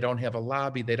money. They don't have a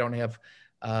lobby. They don't have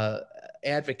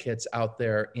advocates out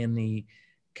there in the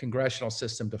congressional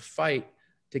system to fight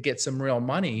to get some real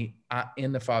money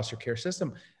in the foster care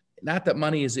system. Not that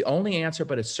money is the only answer,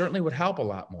 but it certainly would help a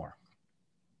lot more.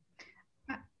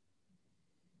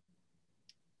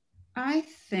 I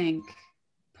think,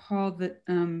 Paul, that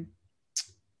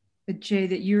Jay,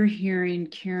 that you're hearing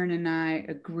Karen and I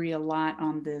agree a lot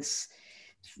on this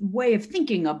way of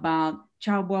thinking about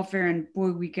child welfare, and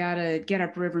boy, we gotta get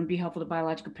upriver and be helpful to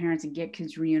biological parents and get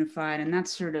kids reunified. And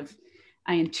that's sort of,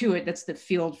 I intuit, that's the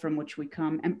field from which we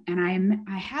come. And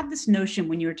I had this notion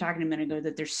when you were talking a minute ago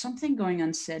that there's something going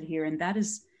unsaid here, and that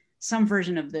is some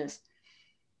version of this.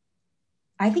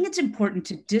 I think it's important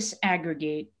to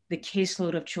disaggregate the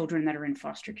caseload of children that are in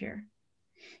foster care,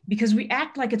 because we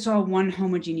act like it's all one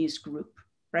homogeneous group,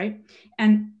 right?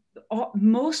 And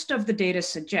most of the data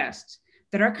suggests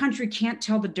that our country can't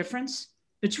tell the difference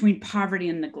between poverty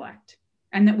and neglect,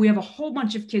 and that we have a whole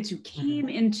bunch of kids who came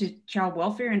into child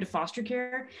welfare, into foster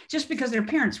care, just because their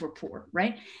parents were poor,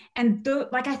 right? And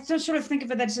like I sort of think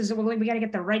of it that says, well, we got to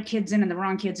get the right kids in and the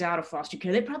wrong kids out of foster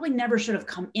care. They probably never should have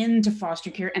come into foster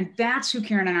care, and that's who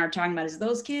Karen and I are talking about, is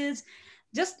those kids.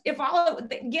 Just get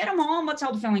them home. Let's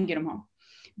help the family and get them home.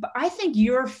 But I think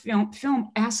your film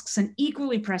asks an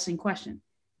equally pressing question.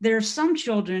 There are some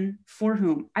children for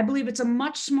whom, I believe it's a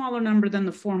much smaller number than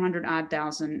the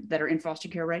 400,000 that are in foster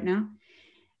care right now,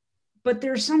 but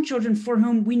there are some children for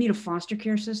whom we need a foster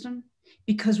care system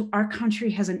because our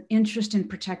country has an interest in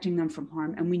protecting them from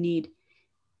harm, and we need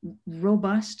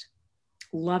robust,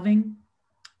 loving,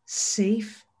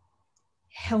 safe,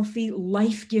 healthy,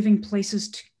 life-giving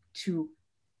places to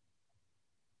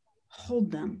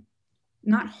hold them.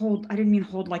 Not hold, I didn't mean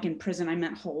hold like in prison, I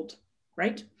meant hold,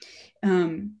 right?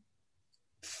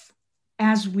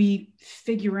 As we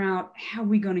figure out how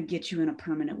we're going to get you in a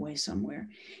permanent way somewhere.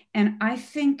 And I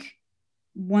think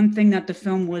one thing that the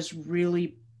film was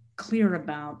really clear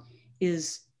about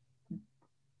is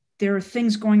there are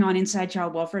things going on inside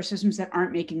child welfare systems that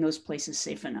aren't making those places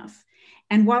safe enough.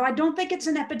 And while I don't think it's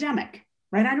an epidemic,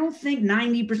 right? I don't think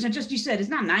 90%, just you said, it's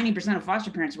not 90% of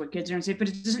foster parents where kids are unsafe, but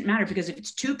it doesn't matter, because if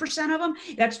it's 2% of them,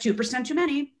 that's 2% too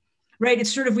many, right?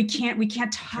 It's sort of, we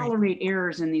can't tolerate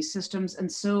errors in these systems. And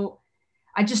so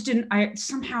I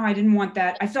didn't want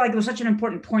that. I felt like it was such an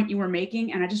important point you were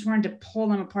making, and I just wanted to pull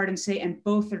them apart and say, and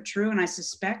both are true. And I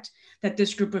suspect that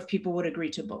this group of people would agree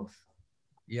to both.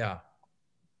 Yeah.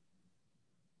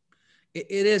 It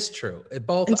is true.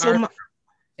 Both are.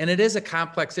 And it is a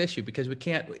complex issue because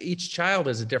each child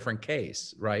is a different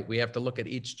case, right? We have to look at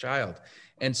each child.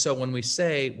 And so when we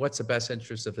say, what's the best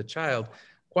interest of the child,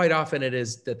 quite often it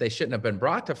is that they shouldn't have been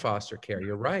brought to foster care.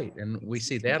 You're right. And we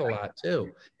see that a lot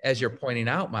too, as you're pointing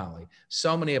out, Molly.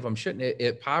 So many of them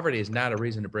shouldn't. Poverty is not a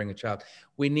reason to bring a child.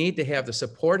 We need to have the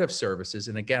supportive services.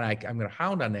 And again, I'm going to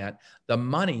hound on that, the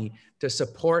money to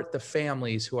support the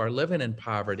families who are living in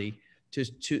poverty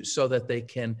so that they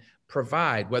can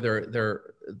provide, whether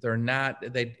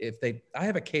I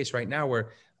have a case right now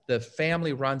where the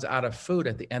family runs out of food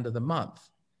at the end of the month,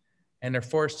 and they're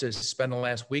forced to spend the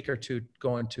last week or two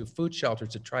going to food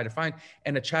shelters to try to find,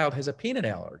 and the child has a peanut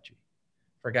allergy,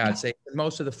 for God's sake.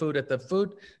 Most of the food at the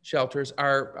food shelters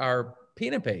are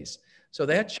peanut based. So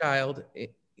that child,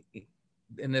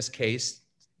 in this case,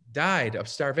 died of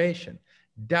starvation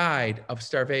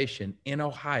in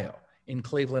Ohio, in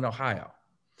Cleveland, Ohio.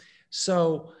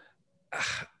 So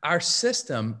our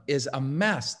system is a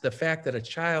mess. The fact that a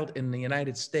child in the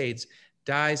United States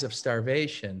dies of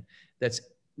starvation, that's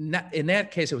not, in that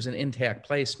case, it was an intact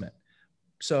placement.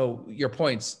 so your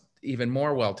point's even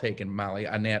more well taken, Molly,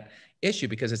 on that issue,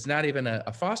 because it's not even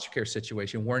a foster care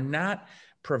situation. We're not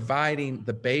providing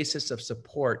the basis of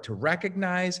support to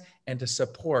recognize and to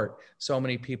support so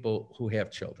many people who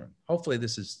have children. Hopefully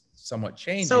this is somewhat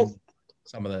changing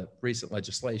some of the recent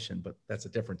legislation, but that's a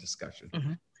different discussion.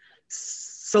 Mm-hmm.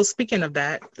 So speaking of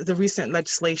that, the recent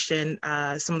legislation,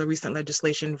 some of the recent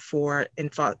legislation for in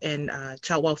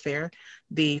child welfare,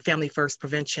 the Family First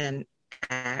Prevention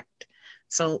Act.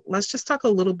 So let's just talk a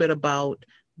little bit about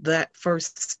that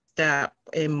first step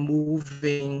in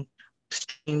moving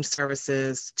stream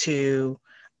services to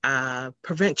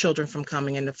prevent children from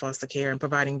coming into foster care and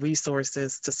providing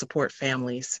resources to support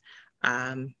families.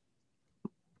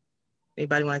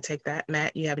 Anybody want to take that?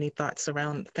 Matt, you have any thoughts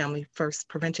around Family First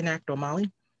Prevention Act, or Molly?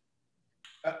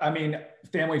 I mean,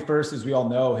 Family First, as we all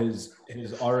know, has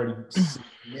already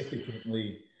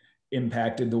significantly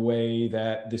impacted the way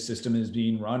that the system is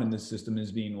being run and the system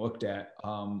is being looked at.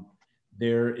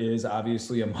 There is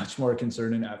obviously a much more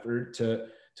concerted effort to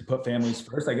put families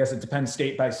first. I guess it depends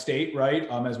state by state, right?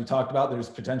 As we talked about, there's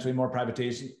potentially more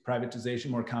privatization,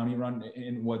 more county run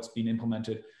in what's being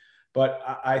implemented. But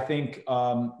I think,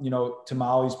 you know, to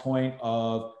Molly's point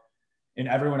of, and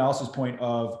everyone else's point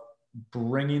of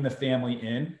bringing the family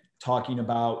in, talking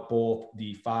about both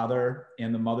the father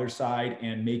and the mother side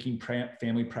and making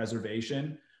family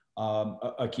preservation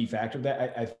a key factor of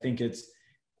that. I think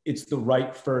it's the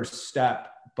right first step.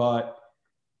 But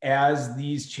as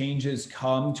these changes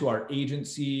come to our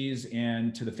agencies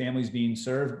and to the families being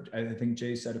served, I think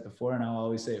Jay said it before, and I'll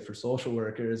always say it for social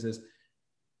workers, is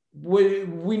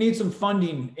we need some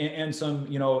funding and some,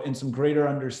 you know, and some greater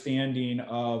understanding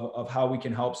of how we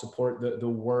can help support the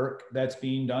work that's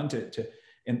being done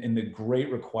and the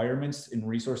great requirements and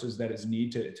resources that is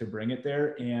need to bring it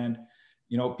there. And,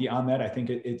 you know, beyond that, I think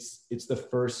it's the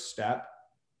first step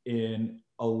in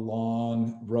a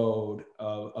long road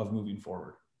of moving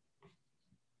forward.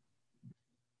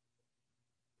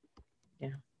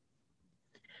 Yeah.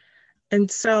 And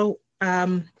so,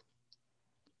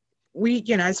 we,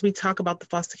 you know, as we talk about the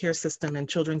foster care system and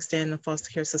children staying in the foster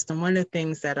care system, one of the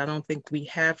things that I don't think we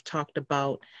have talked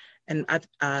about and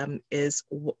is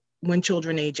when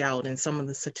children age out and some of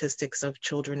the statistics of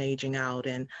children aging out.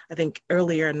 And I think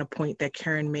earlier in the point that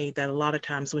Karen made, that a lot of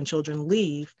times when children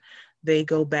leave, they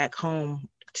go back home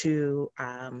to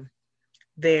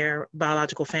their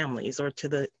biological families, or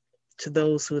to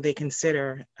those who they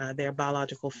consider their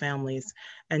biological families.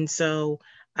 And so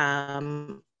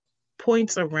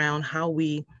points around how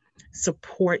we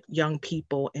support young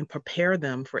people and prepare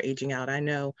them for aging out. I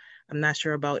know, I'm not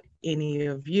sure about any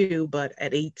of you, but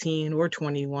at 18 or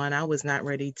 21, I was not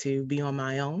ready to be on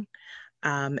my own.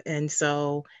 And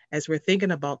so as we're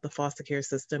thinking about the foster care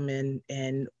system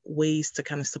and ways to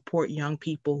kind of support young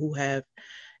people who have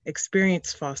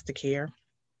experienced foster care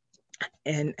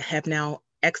and have now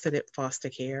exited foster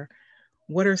care,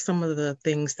 what are some of the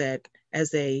things that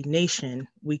as a nation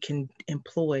we can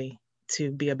employ to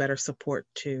be a better support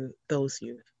to those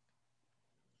youth?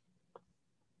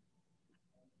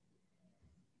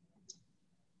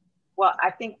 Well, I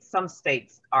think some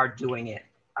states are doing it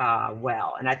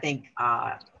well. And I think,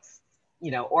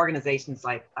 you know, organizations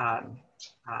like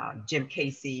Jim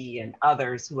Casey and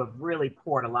others who have really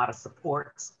poured a lot of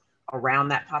support around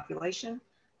that population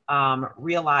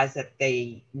realize that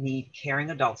they need caring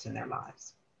adults in their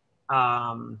lives.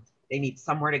 They need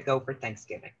somewhere to go for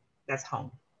Thanksgiving. That's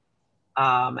home.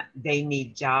 They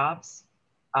need jobs.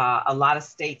 A lot of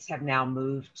states have now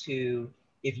moved to,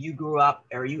 if you grew up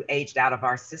or you aged out of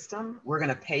our system, we're going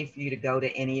to pay for you to go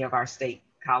to any of our state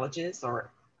colleges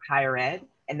or higher ed.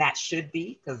 And that should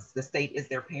be, because the state is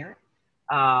their parent,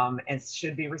 and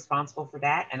should be responsible for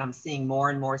that. And I'm seeing more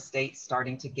and more states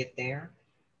starting to get there.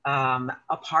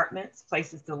 Apartments,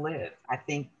 places to live. I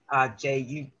think, Jay,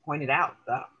 you pointed out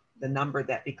the number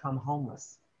that become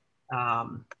homeless.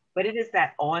 But it is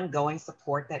that ongoing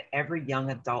support that every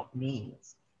young adult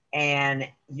needs. And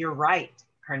you're right,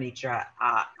 Karnitra.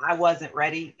 I wasn't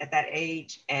ready at that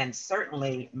age, and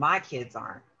certainly my kids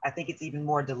aren't. I think it's even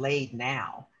more delayed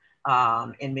now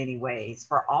in many ways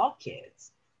for all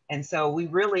kids. And so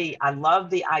I love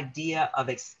the idea of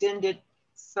extended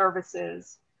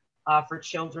services for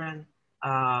children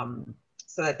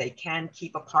so that they can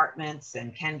keep apartments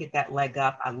and can get that leg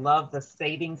up. I love the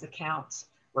savings accounts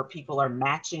where people are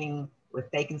matching. If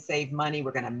they can save money,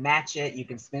 we're going to match it. You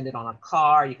can spend it on a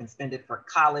car, you can spend it for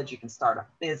college, you can start a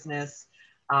business.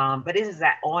 But it is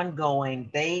that ongoing,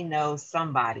 they know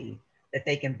somebody that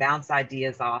they can bounce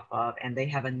ideas off of, and they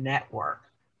have a network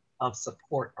of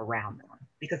support around them,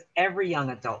 because every young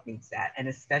adult needs that, and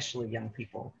especially young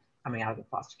people coming out of the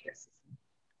foster care system.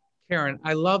 Karen,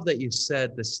 I love that you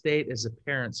said the state is a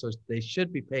parent, so they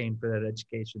should be paying for that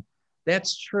education.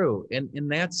 That's true. And in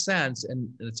that sense, and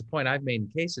it's a point I've made in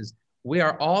cases, we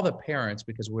are all the parents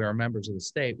because we are members of the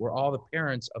state. We're all the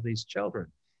parents of these children.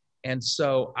 And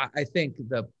so I think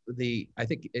I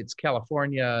think it's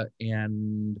California,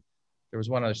 and there was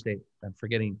one other state I'm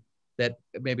forgetting, that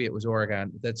maybe it was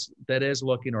Oregon, that is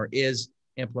looking or is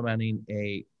implementing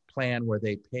a plan where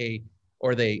they pay,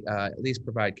 or they at least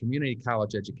provide community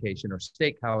college education or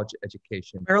state college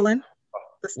education. Maryland,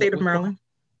 the state of Maryland.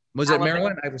 Was it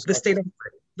Maryland? I was the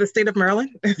state of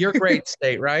Maryland. Your great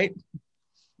state, right?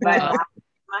 But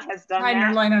has done hiding that.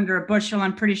 her line under a bushel.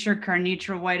 I'm pretty sure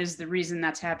Carnitra White is the reason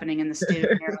that's happening in the state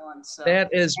of Maryland. So that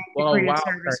is, oh wow,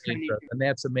 Carnitra. And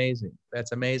that's amazing.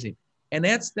 That's amazing. And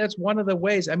that's one of the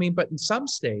ways. I mean, but in some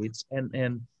states,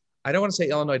 and I don't want to say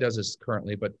Illinois does this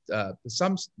currently, but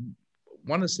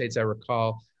one of the states I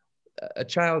recall, a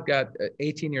child got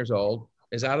 18 years old,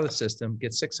 is out of the system,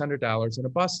 gets $600 and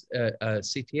a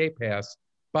CTA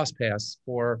bus pass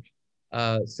for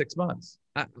 6 months.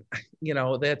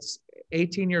 That's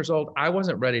 18 years old. I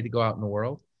wasn't ready to go out in the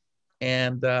world.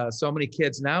 And so many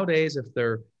kids nowadays, if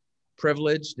they're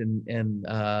privileged and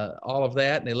all of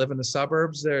that, and they live in the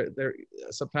suburbs, they're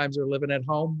sometimes they're living at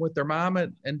home with their mom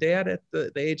and dad at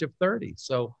the age of 30.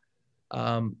 So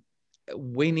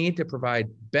we need to provide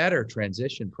better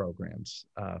transition programs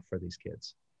for these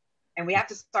kids. And we have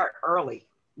to start early,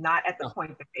 not at the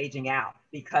point of aging out,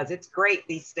 because it's great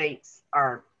these states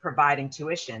are providing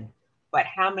tuition, but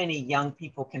how many young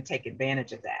people can take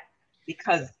advantage of that?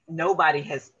 Because nobody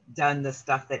has done the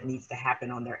stuff that needs to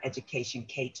happen on their education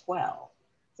K-12.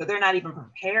 So they're not even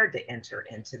prepared to enter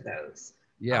into those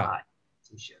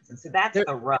institutions. And so that's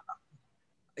the rub.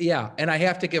 Yeah, and I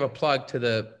have to give a plug to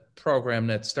the program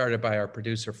that's started by our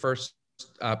producer,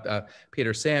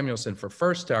 Peter Samuelson, for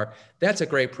First Star. That's a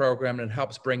great program that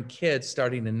helps bring kids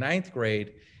starting in 9th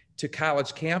grade to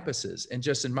college campuses. And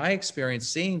just in my experience,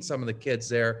 seeing some of the kids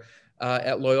there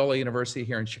at Loyola University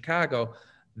here in Chicago,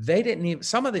 they didn't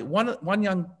even, one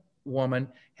young woman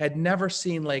had never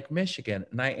seen Lake Michigan.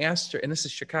 And I asked her, and this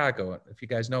is Chicago, if you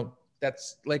guys know,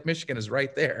 that's Lake Michigan is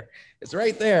right there. It's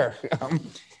right there.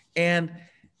 And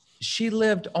she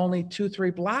lived only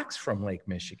 2-3 blocks from Lake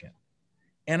Michigan.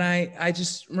 And I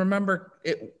just remember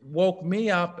it woke me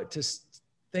up to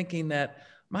thinking that,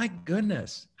 my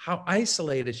goodness, how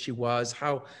isolated she was,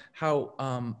 how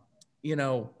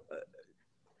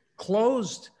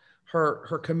closed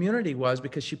her community was,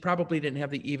 because she probably didn't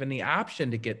have even the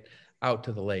option to get out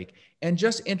to the lake. And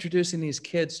just introducing these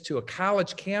kids to a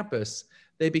college campus,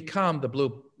 they become the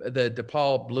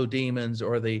DePaul Blue Demons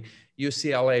or the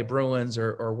UCLA Bruins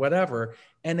or whatever,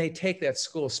 and they take that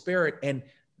school spirit, and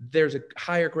there's a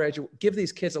higher graduate, give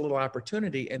these kids a little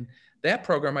opportunity. And that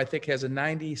program, I think, has a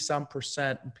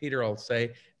 90-some%, and Peter will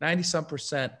say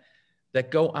 90-some%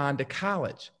 that go on to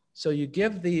college. So you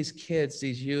give these kids,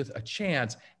 these youth, a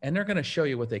chance, and they're going to show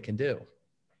you what they can do.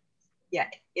 Yeah,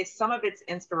 some of it's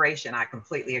inspiration. I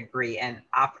completely agree, and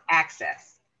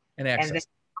access. And then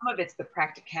some of it's the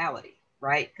practicality,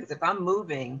 right? Because if I'm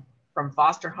moving from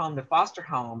foster home to foster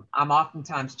home, I'm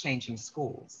oftentimes changing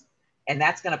schools, and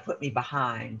that's going to put me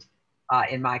behind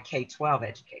in my K-12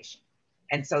 education.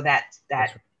 And so that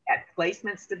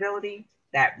placement stability,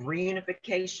 that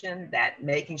reunification, that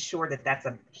making sure that that's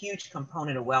a huge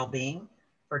component of well-being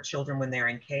for children when they're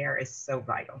in care is so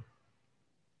vital.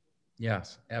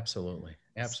 Yes, absolutely.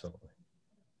 Absolutely.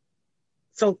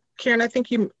 So Karen, I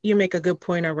think you make a good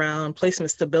point around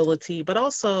placement stability, but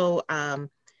also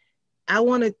I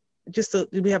want to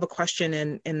we have a question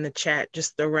in the chat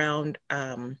just around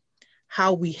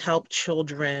how we help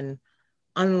children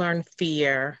unlearn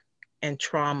fear and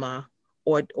trauma,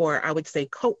 or I would say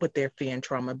cope with their fear and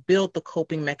trauma, build the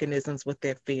coping mechanisms with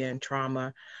their fear and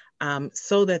trauma,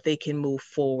 so that they can move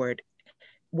forward.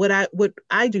 What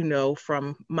I do know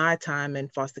from my time in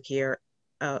foster care,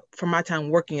 from my time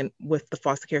working with the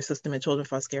foster care system and children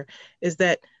foster care, is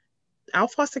that our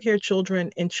foster care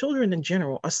children and children in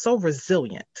general are so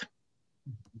resilient,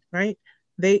 right?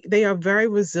 They are very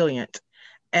resilient.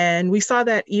 And we saw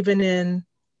that even in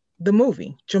the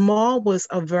movie. Jamal was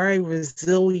a very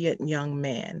resilient young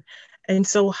man. And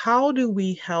so how do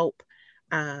we help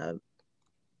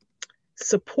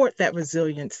support that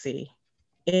resiliency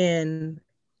in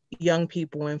young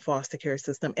people in foster care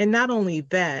system? And not only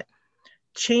that,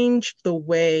 change the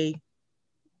way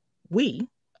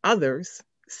others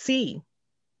see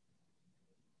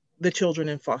the children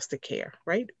in foster care,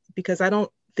 right? Because I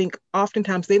don't think,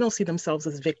 oftentimes they don't see themselves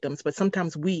as victims, but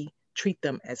sometimes we treat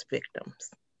them as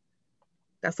victims.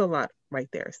 That's a lot right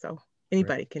there. So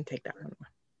anybody can take that one.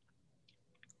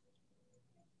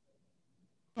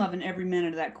 Loving every minute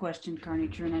of that question,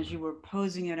 Carnitra. And as you were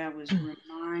posing it, I was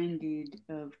reminded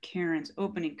of Karen's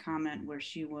opening comment where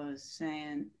she was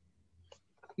saying,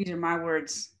 these are my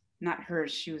words, not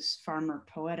hers. She was far more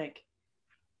poetic,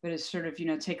 but it's sort of,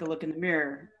 take a look in the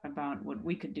mirror about what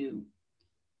we could do,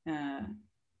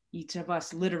 each of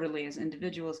us literally as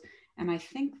individuals. And I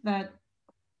think that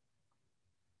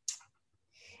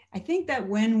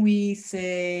when we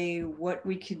say what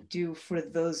we could do for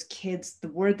those kids, the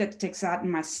word that sticks out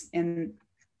in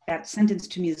that sentence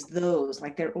to me is those,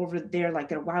 like they're over there, like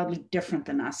they're wildly different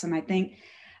than us. And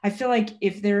I feel like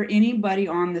if there are anybody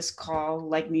on this call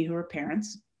like me who are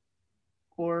parents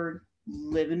or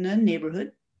live in a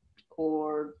neighborhood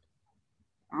or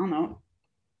I don't know,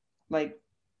 like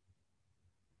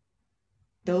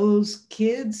those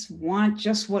kids want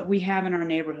just what we have in our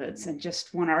neighborhoods and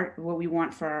just want what we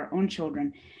want for our own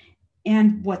children.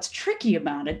 And what's tricky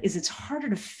about it is it's harder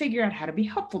to figure out how to be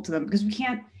helpful to them because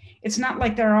it's not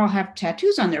like they all have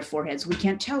tattoos on their foreheads. We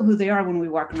can't tell who they are when we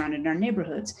walk around in our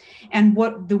neighborhoods. And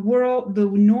what the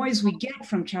noise we get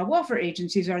from child welfare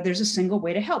agencies are, there's a single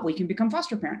way to help. We can become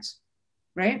foster parents,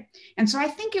 right? And so I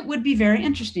think it would be very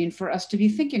interesting for us to be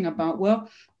thinking about, well,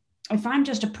 if I'm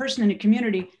just a person in a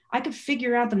community, I could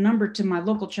figure out the number to my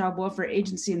local child welfare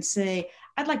agency and say,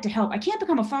 I'd like to help. I can't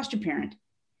become a foster parent,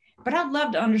 but I'd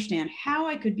love to understand how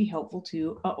I could be helpful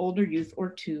to an older youth or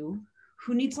two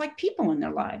who needs like people in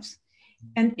their lives.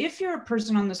 And if you're a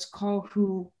person on this call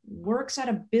who works at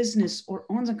a business or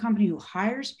owns a company who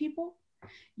hires people,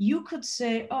 you could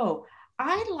say, oh,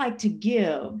 I'd like to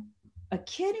give a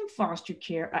kid in foster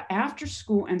care, an after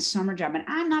school and summer job. And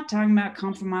I'm not talking about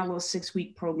come from my little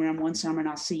 6-week program one summer and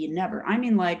I'll see you never. I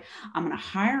mean, like I'm going to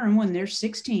hire them when they're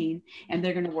 16 and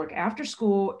they're going to work after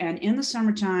school and in the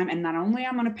summertime. And not only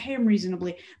I'm going to pay them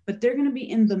reasonably, but they're going to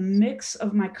be in the mix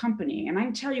of my company. And I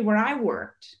can tell you where I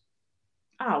worked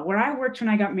when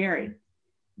I got married.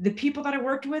 The people that I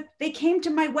worked with, they came to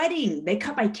my wedding. They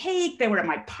cut my cake. They were at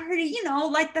my party,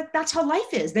 like that. That's how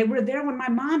life is. They were there when my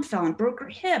mom fell and broke her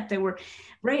hip. They were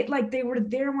right. Like they were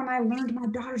there when I learned my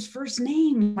daughter's first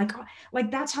name.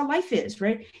 Like that's how life is,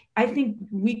 right? I think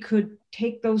we could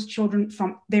take those children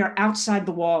they are outside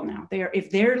the wall now.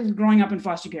 If they're growing up in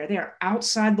foster care, they are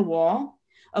outside the wall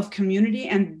of community.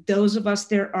 And those of us,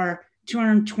 there are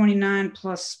 229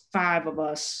 plus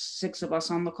 6 of us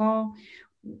on the call.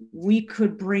 We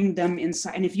could bring them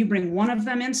inside. And if you bring one of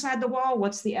them inside the wall,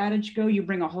 what's the adage go? You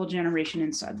bring a whole generation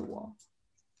inside the wall.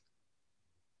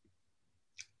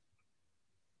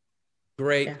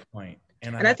 Great point.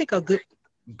 And I think a good...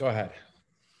 Go ahead.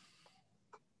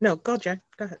 No, go, Jay.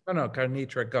 Go ahead. No,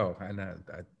 Carnitra, go.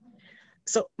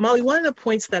 So, Molly, one of the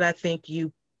points that I think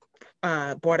you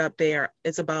brought up there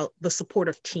is about the support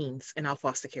of teens in our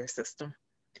foster care system,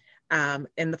 and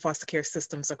the foster care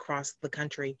systems across the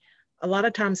country. A lot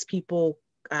of times people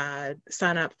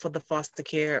sign up for the foster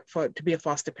care to be a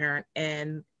foster parent,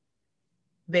 and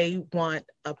they want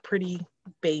a pretty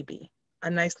baby, a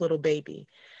nice little baby.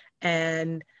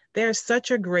 And there's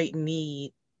such a great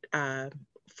need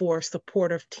for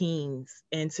supportive teens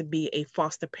and to be a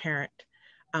foster parent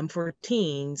for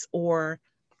teens or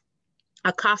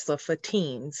a CASA for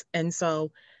teens. And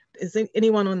so is there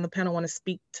anyone on the panel want to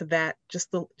speak to that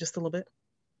just a little bit?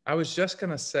 I was just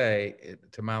going to say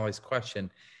to Molly's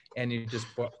question, and you just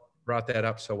brought that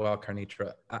up so well,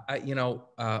 Carnitra.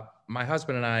 My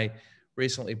husband and I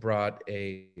recently brought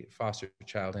a foster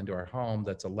child into our home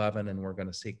that's 11, and we're going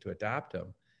to seek to adopt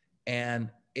him.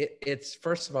 And it's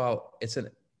first of all,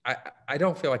 I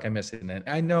don't feel like I'm missing it.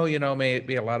 I know,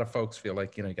 maybe a lot of folks feel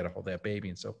like, you got to hold that baby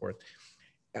and so forth.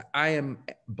 I am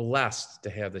blessed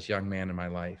to have this young man in my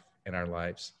life, in our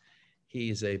lives.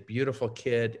 He's a beautiful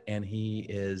kid and he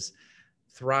is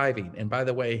thriving. And by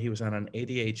the way, he was on an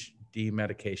ADHD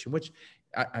medication, which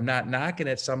I'm not knocking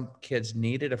it. Some kids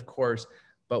need it, of course,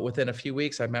 but within a few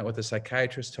weeks, I met with a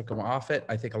psychiatrist, took him off it.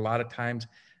 I think a lot of times,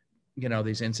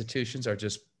 these institutions are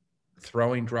just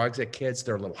throwing drugs at kids.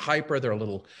 They're a little hyper. They're a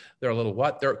little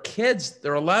what? They're kids.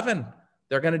 They're 11.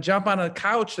 They're going to jump on a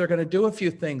couch. They're going to do a few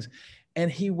things.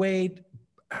 And he weighed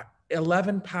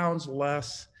 11 pounds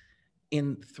less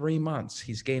in 3 months.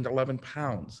 He's gained 11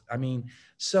 pounds. I mean,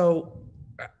 so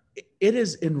it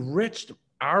has enriched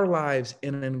our lives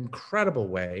in an incredible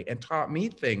way and taught me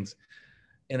things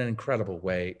in an incredible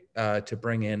way to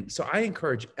bring in. So I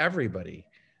encourage everybody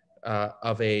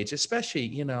of age,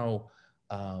 especially,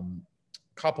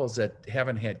 couples that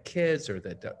haven't had kids or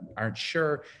that aren't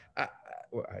sure. I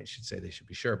should say they should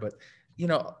be sure, but,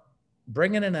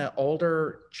 bringing in an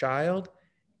older child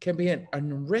can be an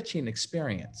enriching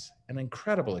experience, an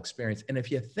incredible experience. And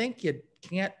if you think you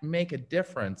can't make a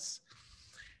difference,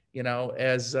 You know,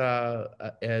 as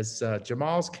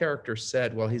Jamal's character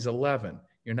said, well, he's 11.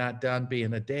 You're not done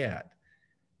being a dad.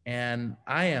 And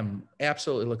I am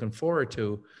absolutely looking forward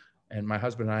to, and my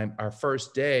husband and I, our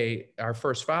first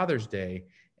Father's Day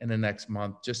in the next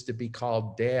month, just to be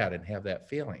called dad and have that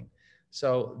feeling.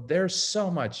 So there's so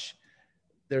much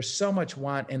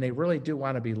want, and they really do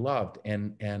want to be loved.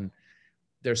 And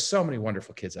there's so many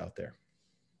wonderful kids out there.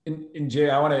 And Jay,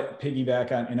 I want to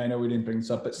piggyback on, and I know we didn't bring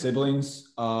this up, but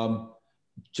siblings,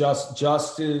 just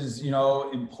as, you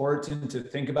know, important to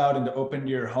think about and to open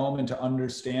your home and to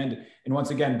understand. And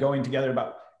once again, going together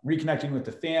about reconnecting with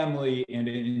the family and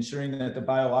ensuring that the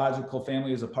biological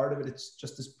family is a part of it. It's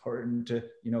just as important to,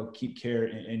 you know, keep care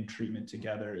and treatment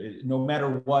together, no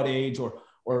matter what age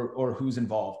or who's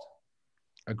involved.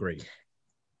 Agreed.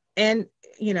 And,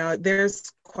 you know,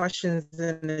 there's questions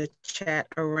in the chat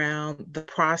around the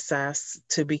process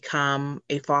to become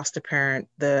a foster parent,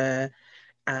 to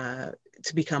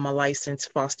become a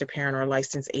licensed foster parent or a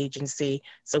licensed agency.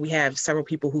 So we have several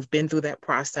people who've been through that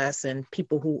process and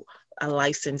people who are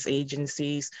licensed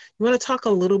agencies. You want to talk a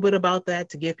little bit about that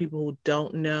to give people who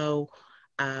don't know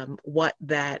what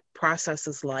that process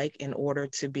is like in order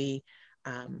to be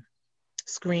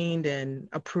screened and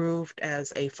approved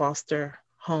as a foster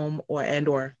home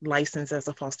or licensed as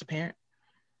a foster parent?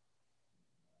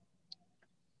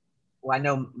 Well, I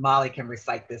know Molly can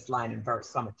recite this line and verse,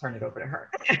 so I'm gonna turn it over to her.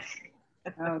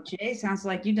 Oh, Jay, sounds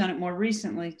like you've done it more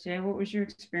recently. Jay, what was your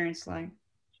experience like?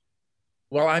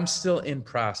 Well, I'm still in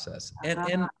process,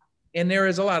 and there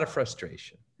is a lot of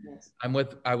frustration. Yes.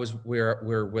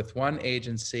 We're with one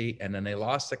agency, and then they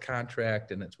lost the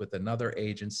contract, and it's with another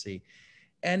agency.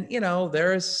 And, you know,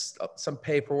 there's some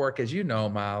paperwork, as you know,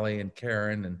 Molly and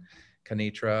Karen and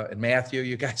Kanitra and Matthew,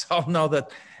 you guys all know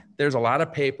that there's a lot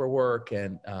of paperwork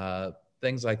and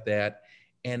things like that.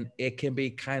 And it can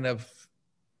be kind of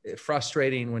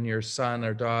frustrating when your son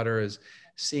or daughter is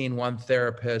seeing one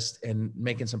therapist and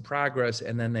making some progress,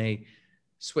 and then they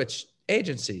switch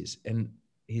agencies and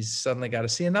he's suddenly got to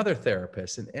see another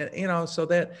therapist. And you know, so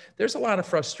that there's a lot of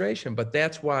frustration, but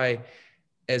that's why,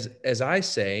 as I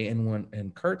say,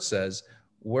 and Kurt says,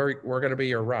 we're going to be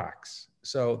your rocks.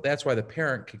 So that's why the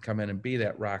parent can come in and be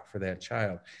that rock for that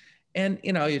child. And,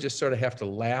 you know, you just sort of have to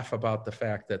laugh about the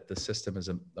fact that the system is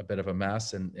a bit of a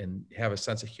mess and have a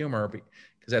sense of humor, because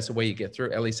that's the way you get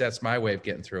through. At least that's my way of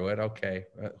getting through it. Okay,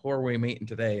 who are we meeting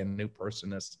today? A new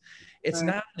person is. It's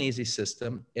not an easy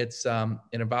system. It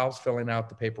involves filling out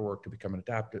the paperwork to become an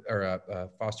adopted or a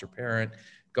foster parent,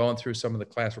 going through some of the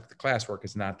classwork. The classwork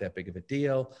is not that big of a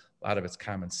deal. A lot of it's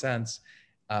common sense.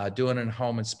 Doing a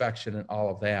home inspection and all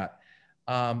of that.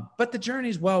 But the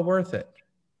journey's well worth it.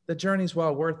 The journey's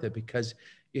well worth it because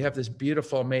you have this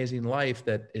beautiful, amazing life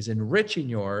that is enriching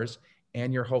yours,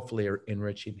 and you're hopefully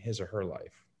enriching his or her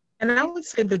life. And I would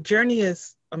say the journey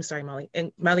is, I'm sorry, Molly,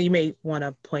 and Molly, you may want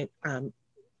to point out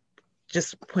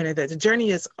that the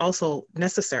journey is also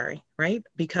necessary, right?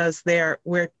 Because we're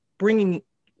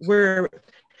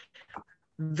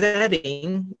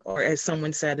vetting, or as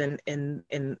someone said in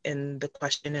the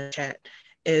question in the chat,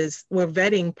 is we're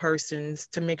vetting persons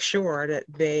to make sure that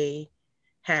they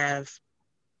have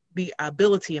the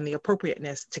ability and the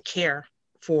appropriateness to care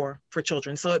for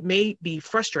children. So it may be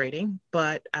frustrating,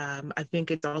 but I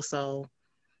think it's also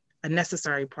a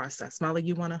necessary process. Molly,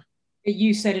 you want to?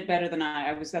 You said it better than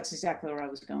I was. That's exactly where I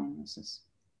was going. This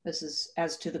is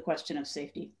as to the question of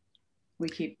safety. We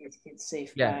keep these kids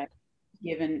safe by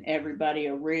giving everybody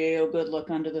a real good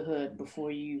look under the hood before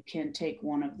you can take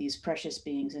one of these precious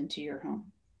beings into your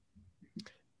home.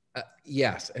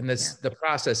 Yes, and the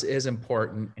process is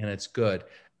important and it's good.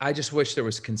 I just wish there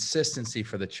was consistency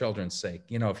for the children's sake.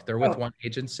 You know, if they're with one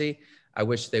agency, I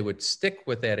wish they would stick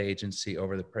with that agency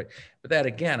over the. But that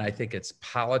again, I think it's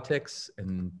politics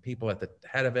and people at the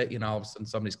head of it. You know, all of a sudden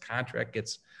somebody's contract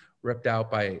gets ripped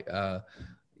out by,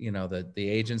 you know, the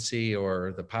agency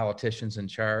or the politicians in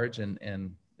charge,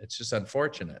 and it's just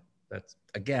unfortunate. That's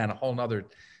again a whole nother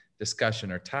discussion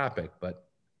or topic, but.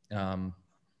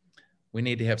 We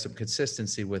need to have some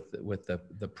consistency with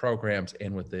the programs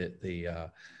and with the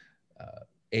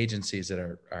agencies that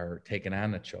are taking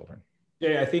on the children.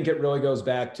 Yeah, I think it really goes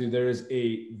back to there's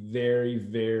a very,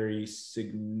 very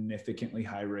significantly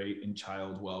high rate in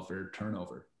child welfare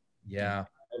turnover. Yeah.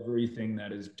 Everything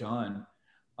that is done.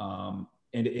 And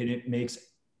it makes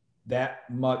that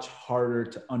much harder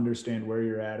to understand where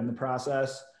you're at in the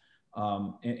process.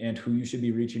 And who you should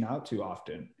be reaching out to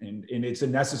often. And it's a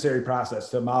necessary process.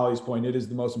 To Molly's point, it is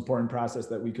the most important process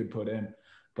that we could put in,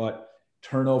 but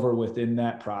turnover within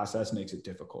that process makes it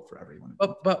difficult for everyone.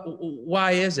 But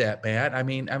why is that, Matt? I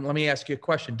mean, let me ask you a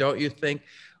question. Don't you think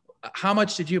how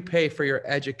much did you pay for your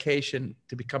education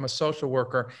to become a social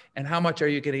worker, and how much are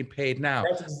you getting paid now?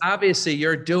 Obviously,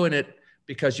 you're doing it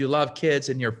because you love kids,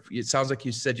 and it sounds like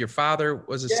you said your father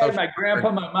was a social my grandpa,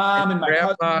 worker, my mom, and my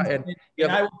grandpa, cousins.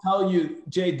 And I will tell you,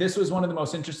 Jay, this was one of the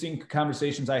most interesting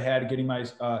conversations I had getting my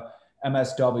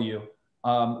MSW.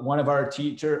 One of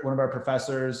our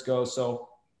professors goes, so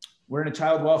we're in a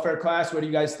child welfare class. What do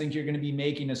you guys think you're going to be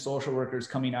making as social workers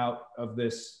coming out of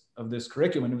this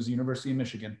curriculum? It was the University of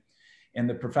Michigan. And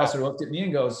the professor looked at me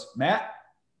and goes, Matt,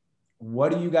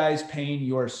 what are you guys paying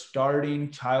your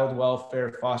starting child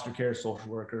welfare foster care social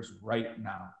workers right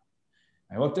now?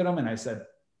 I looked at him and I said,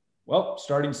 well,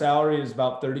 starting salary is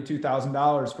about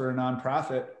 $32,000 for a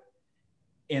nonprofit.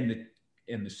 And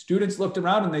the students looked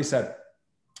around and they said,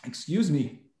 excuse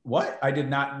me, what? I did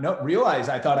not realize.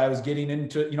 I thought I was getting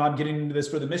into, I'm getting into this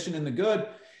for the mission and the good.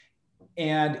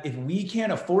 And if we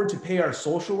can't afford to pay our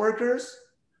social workers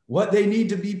what they need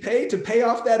to be paid to pay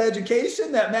off that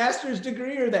education, that master's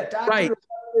degree or that doctorate,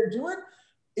 they're doing,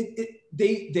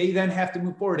 they then have to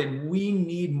move forward. And we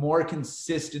need more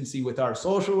consistency with our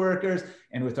social workers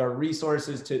and with our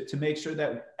resources to make sure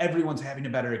that everyone's having a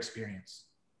better experience.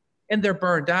 And they're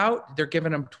burned out. They're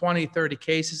giving them 20, 30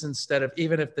 cases instead of,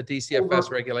 even if the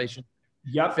DCFS regulation.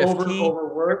 Yep, 15,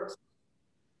 overworked.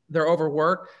 They're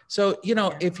overworked. So,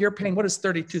 if you're paying, what is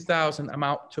 32,000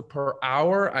 amount to per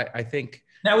hour? I think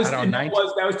that was 10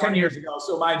 years ago.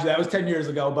 So mind you, that was 10 years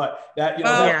ago, but that,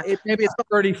 maybe it's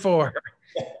 34,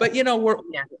 but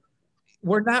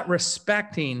we're not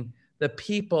respecting the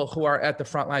people who are at the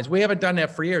front lines. We haven't done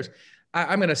that for years.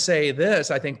 I'm going to say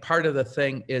this. I think part of the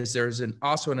thing is there's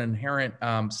also an inherent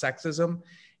sexism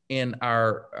in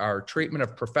our treatment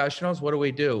of professionals. What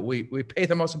do? We pay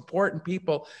the most important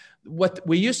people what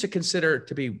we used to consider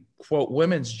to be, quote,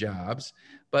 women's jobs,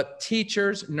 but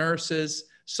teachers, nurses,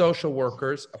 social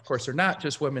workers, of course, they're not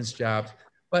just women's jobs,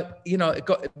 but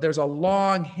there's a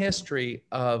long history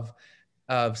of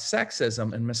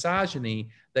sexism and misogyny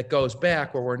that goes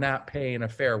back where we're not paying a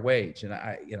fair wage. And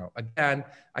again,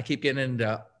 I keep getting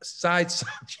into side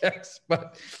subjects,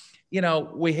 but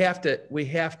we have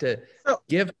to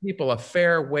give people a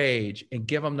fair wage and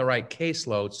give them the right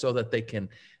caseload so that they can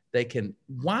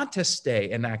want to stay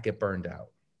and not get burned out.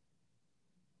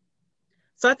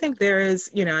 So I think there is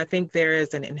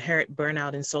an inherent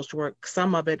burnout in social work.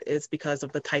 Some of it is because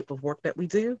of the type of work that we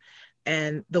do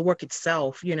and the work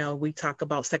itself. We talk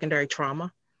about secondary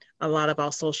trauma. A lot of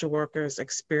our social workers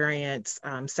experience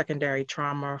secondary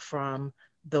trauma from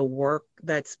the work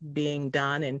that's being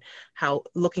done and how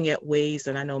looking at ways,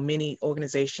 and I know many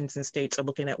organizations and states are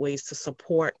looking at ways to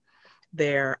support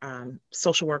their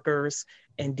social workers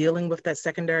in dealing with that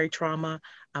secondary trauma.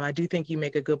 I do think you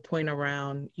make a good point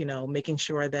around, making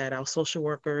sure that our social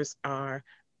workers are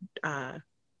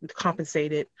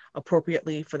compensated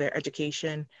appropriately for their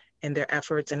education and their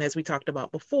efforts. And as we talked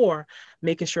about before,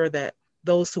 making sure that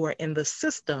those who are in the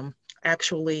system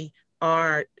actually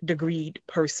are degreed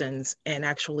persons and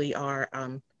actually are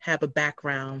have a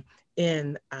background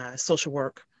in social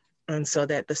work, and so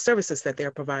that the services that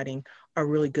they're providing are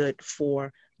really good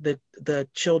for the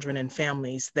children and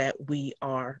families that we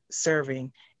are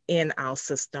serving in our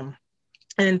system.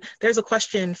 And there's a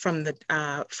question from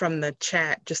the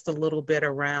chat, just a little bit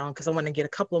around, because I want to get a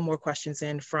couple of more questions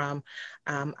in from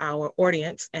our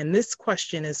audience. And this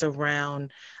question is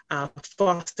around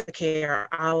foster care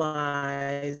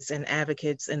allies and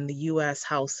advocates in the U.S.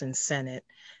 House and Senate,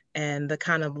 and the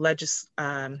kind of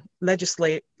legislation,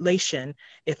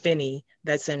 if any,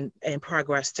 that's in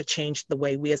progress to change the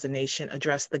way we as a nation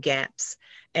address the gaps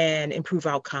and improve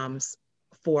outcomes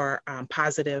for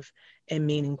positive and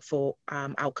meaningful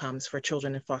outcomes for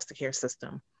children in foster care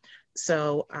system.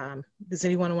 So does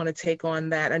anyone want to take on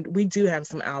that? And we do have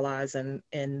some allies in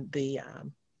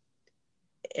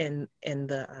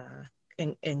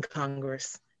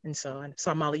Congress. And so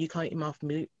Molly, you can't even off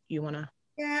mute. You want to?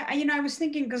 Yeah, I was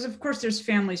thinking, because of course there's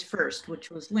Families First,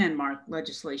 which was landmark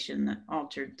legislation that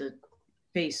altered the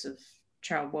face of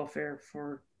child welfare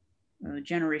for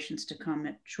generations to come.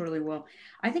 It surely will.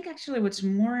 I think actually what's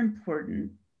more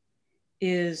important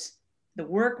is the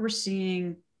work we're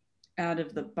seeing out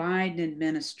of the Biden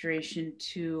administration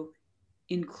to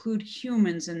include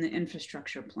humans in the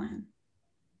infrastructure plan,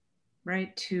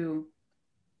 right? To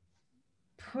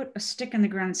put a stick in the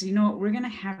ground and say, we're going to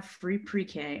have free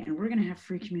pre-K and we're going to have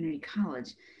free community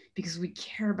college because we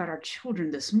care about our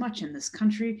children this much in this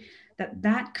country,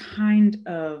 that kind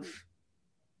of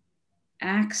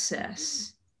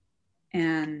access.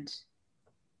 And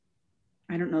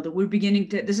I don't know that we're beginning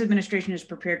to, this administration is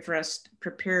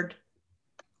prepared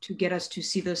to get us to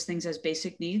see those things as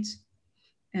basic needs.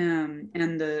 and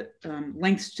the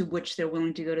lengths to which they're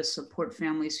willing to go to support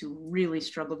families who really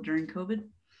struggled during COVID,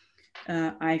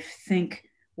 I think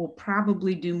we'll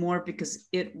probably do more because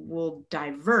it will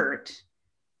divert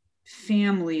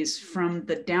families from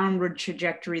the downward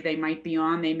trajectory they might be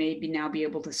on. They may now be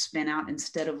able to spin out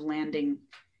instead of landing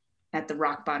at the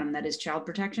rock bottom that is child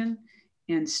protection.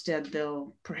 Instead,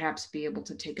 they'll perhaps be able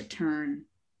to take a turn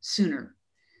sooner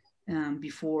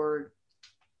before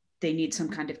they need some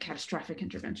kind of catastrophic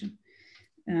intervention.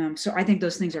 So I think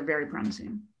those things are very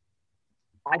promising.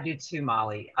 I do too,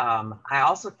 Molly. I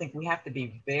also think we have to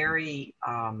be very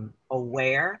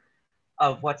aware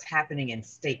of what's happening in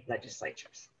state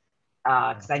legislatures.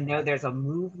 Because I know there's a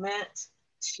movement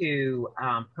to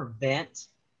prevent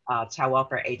child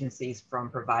welfare agencies from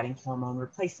providing hormone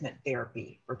replacement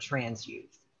therapy for trans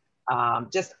youth.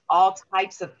 Just all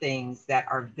types of things that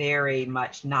are very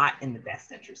much not in the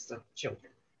best interest of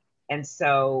children. And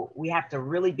so we have to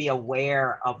really be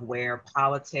aware of where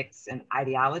politics and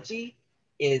ideology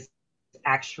is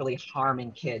actually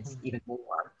harming kids even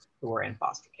more who are in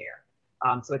foster care.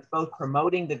 So it's both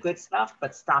promoting the good stuff,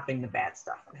 but stopping the bad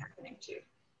stuff from happening too.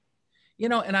 You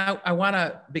know, and I want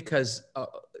to, because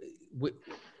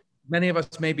many of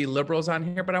us may be liberals on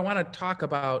here, but I want to talk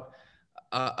about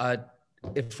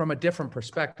it from a different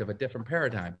perspective, a different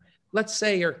paradigm. Let's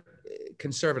say you're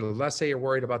conservative. Let's say you're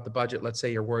worried about the budget. Let's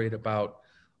say you're worried about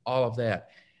all of that.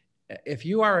 If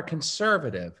you are a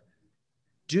conservative,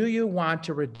 do you want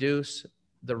to reduce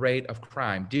the rate of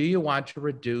crime? Do you want to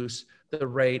reduce the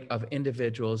rate of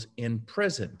individuals in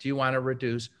prison? Do you want to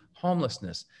reduce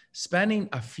homelessness? Spending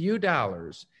a few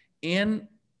dollars in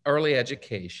early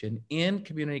education, in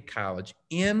community college,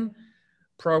 in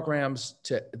programs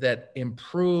that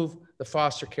improve the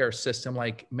foster care system,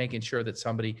 like making sure that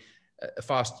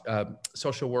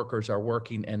social workers are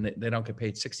working and they don't get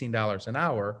paid $16 an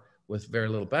hour with very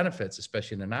little benefits,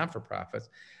 especially in the non-for-profits.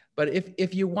 But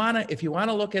if you want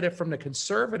to look at it from the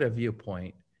conservative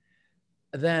viewpoint,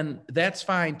 then that's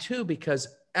fine too, because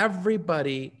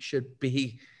everybody should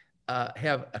be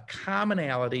have a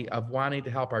commonality of wanting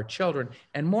to help our children,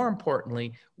 and more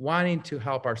importantly, wanting to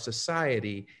help our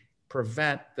society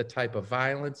prevent the type of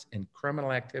violence and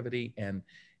criminal activity and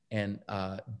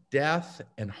death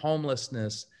and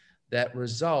homelessness that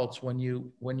results when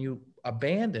you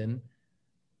abandon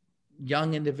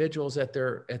young individuals at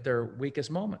their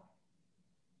weakest moment.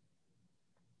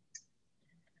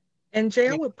 And Jay,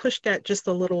 I would push that just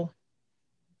a little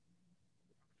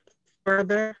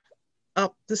further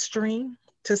up the stream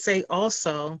to say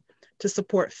also to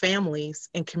support families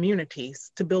and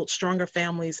communities, to build stronger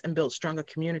families and build stronger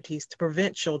communities to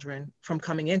prevent children from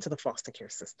coming into the foster care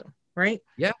system, right?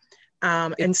 Yeah.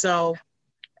 And so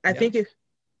I think if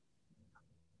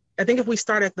we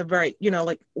start at the very,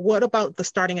 like, what about the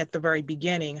starting at the very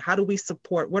beginning? How do we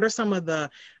support? What are some of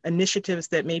the initiatives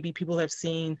that maybe people have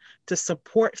seen to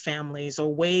support families,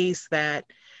 or ways that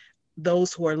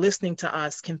those who are listening to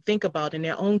us can think about in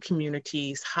their own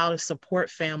communities how to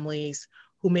support families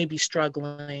who may be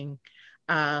struggling,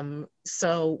 and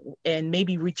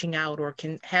maybe reaching out or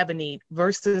can have a need,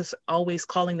 versus always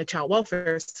calling the child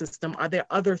welfare system? Are there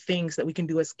other things that we can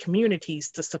do as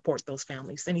communities to support those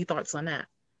families? Any thoughts on that?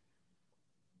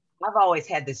 I've always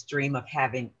had this dream of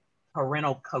having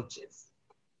parental coaches,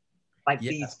 like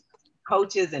these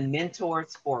coaches and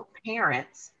mentors for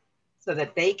parents, so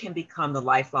that they can become the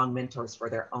lifelong mentors for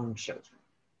their own children,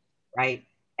 right?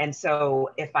 And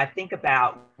so if I think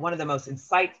about one of the most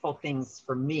insightful things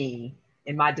for me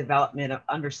in my development of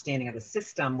understanding of the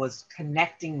system was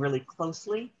connecting really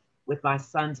closely with my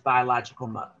son's biological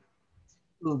mother,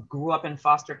 who grew up in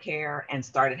foster care and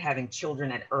started having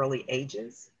children at early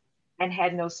ages and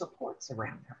had no supports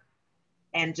around her.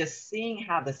 And just seeing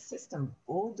how the system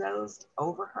bulldozed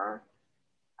over her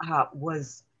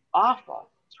was awful.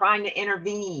 Trying to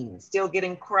intervene, still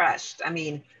getting crushed. I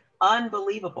mean,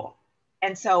 unbelievable.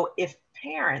 And so if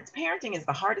parenting is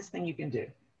the hardest thing you can do.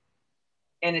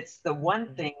 And it's the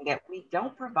one thing that we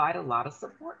don't provide a lot of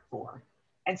support for.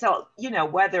 And so,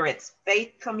 whether it's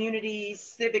faith communities,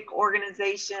 civic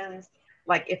organizations,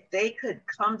 like if they could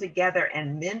come together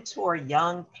and mentor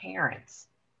young parents,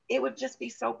 it would just be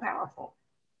so powerful.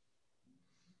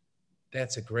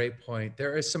 That's a great point.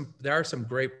 There are some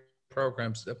great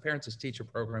programs. The Parents as Teacher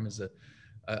program is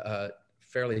a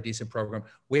fairly decent program.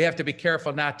 We have to be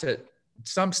careful not to.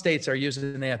 Some states are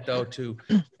using that though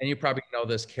and you probably know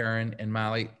this, Karen and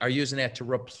Molly, are using that to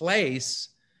replace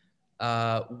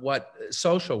what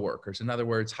social workers, in other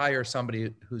words, hire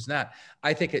somebody who's not.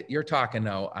 I think you're talking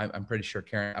though, I'm pretty sure,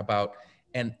 Karen, about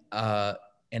an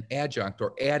adjunct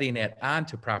or adding it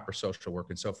onto proper social work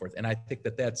and so forth. And I think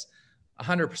that's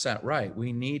 100% right.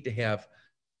 We need to have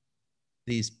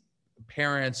these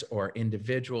parents or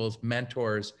individuals,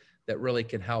 mentors that really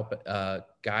can help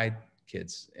guide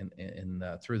kids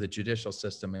through the judicial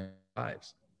system in their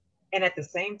lives. And at the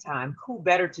same time, who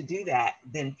better to do that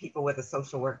than people with a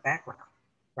social work background,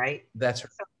 right? That's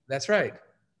right.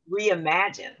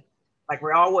 Reimagine, like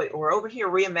we're over here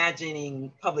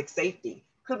reimagining public safety.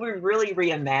 Could we really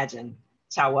reimagine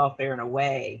child welfare in a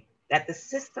way that the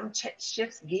system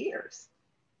shifts gears?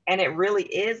 And it really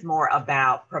is more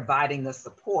about providing the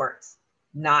supports,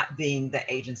 not being the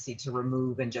agency to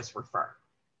remove and just refer.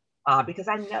 Because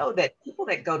I know that people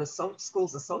that go to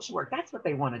schools of social work, that's what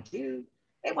they want to do.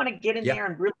 They want to get in there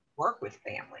and really work with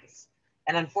families.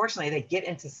 And unfortunately, they get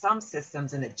into some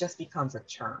systems and it just becomes a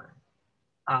churn.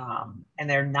 And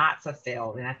they're not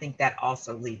fulfilled. And I think that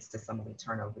also leads to some of the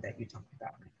turnover that you talked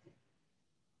about.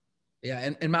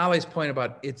 Yeah, and Molly's point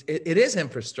about it is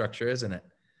infrastructure, isn't it?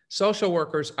 Social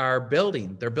workers are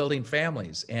they're building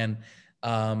families and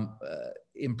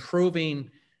improving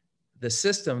the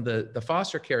system, the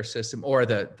foster care system, or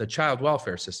the child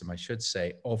welfare system, I should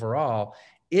say, overall,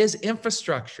 is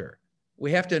infrastructure.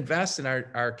 We have to invest in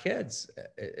our kids.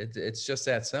 It's just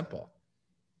that simple.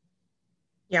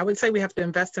 Yeah, I would say we have to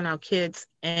invest in our kids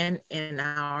and in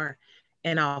our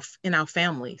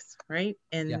families, right?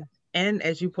 And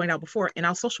as you pointed out before, in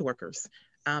our social workers,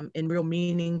 in real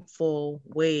meaningful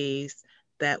ways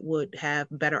that would have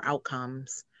better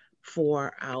outcomes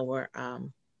for our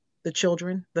the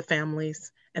children, the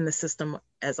families, and the system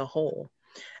as a whole.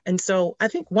 And so I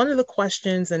think one of the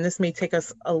questions, and this may take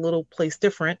us a little place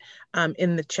different,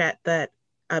 in the chat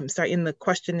in the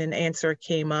question and answer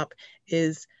came up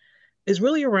is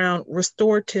really around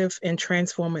restorative and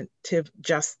transformative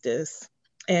justice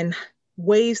and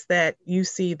ways that you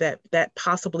see that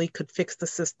possibly could fix the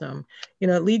system. You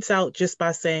know, it leads out just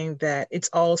by saying that it's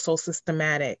all so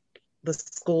systematic. The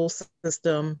school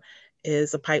system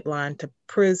is a pipeline to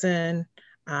prison,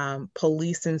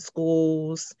 police in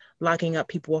schools, locking up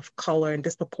people of color in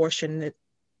disproportionate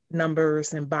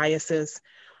numbers and biases.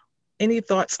 Any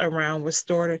thoughts around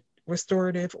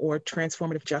restorative or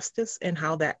transformative justice and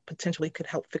how that potentially could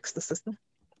help fix the system?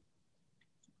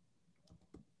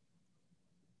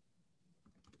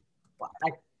 Well,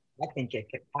 I think it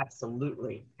could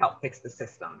absolutely help fix the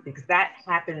system because that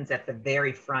happens at the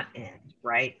very front end,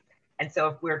 right? And so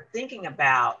if we're thinking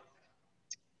about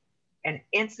an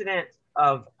incident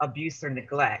of abuse or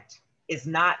neglect is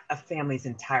not a family's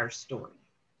entire story.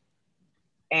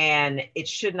 And it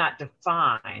should not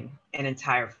define an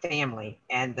entire family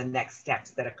and the next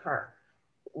steps that occur.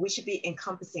 We should be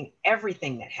encompassing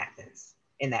everything that happens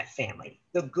in that family,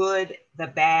 the good, the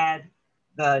bad,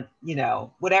 the,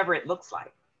 whatever it looks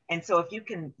like. And so if you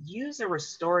can use a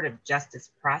restorative justice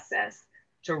process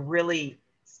to really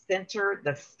center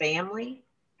the family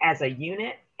as a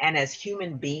unit and as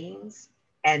human beings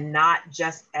and not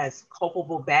just as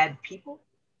culpable bad people,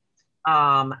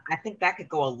 I think that could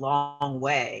go a long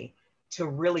way to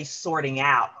really sorting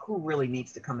out who really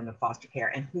needs to come into foster care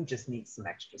and who just needs some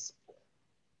extra support.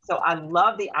 So I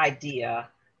love the idea.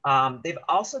 They've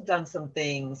also done some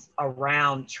things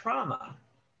around trauma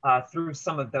through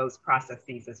some of those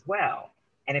processes as well.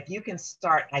 And if you can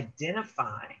start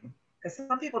identifying, because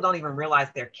some people don't even realize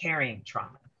they're carrying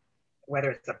trauma, whether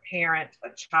it's a parent, a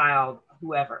child,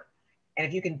 whoever. And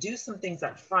if you can do some things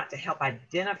up front to help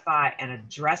identify and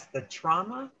address the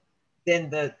trauma, then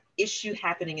the issue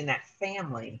happening in that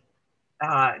family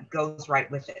goes right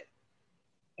with it.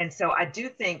 And so I do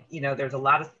think, there's a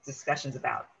lot of discussions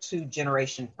about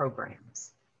 2-generation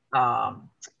programs.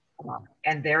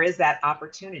 And there is that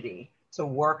opportunity to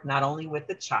work not only with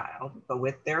the child, but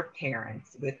with their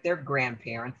parents, with their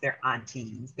grandparents, their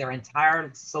aunties, their entire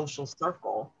social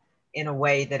circle in a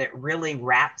way that it really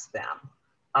wraps them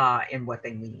in what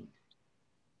they need.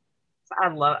 So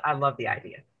I love the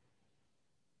idea.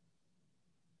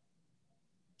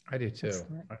 I do too.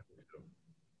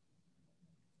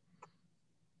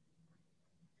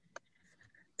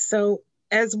 So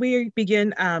as we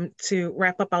begin to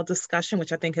wrap up our discussion,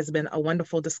 which I think has been a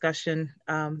wonderful discussion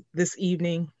this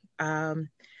evening,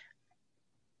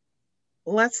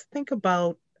 let's think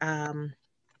about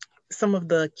some of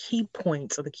the key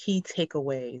points or the key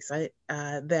takeaways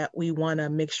that we want to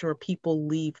make sure people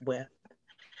leave with.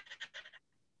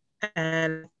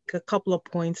 And a couple of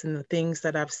points and the things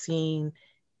that I've seen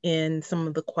in some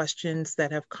of the questions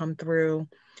that have come through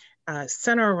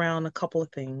center around a couple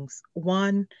of things.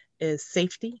 One is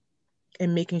safety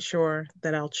and making sure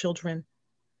that our children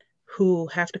who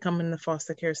have to come in the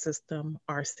foster care system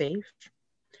are safe.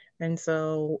 And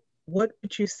so what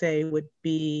would you say would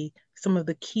be some of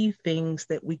the key things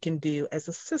that we can do as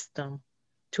a system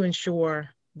to ensure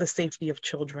the safety of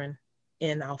children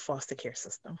in our foster care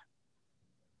system?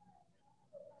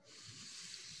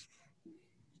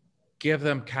 Give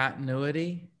them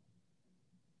continuity,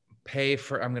 pay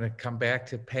for, I'm going to come back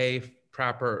to pay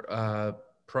proper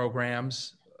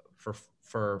programs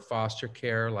for foster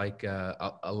care, like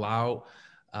allow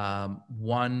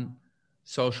one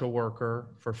social worker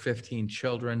for 15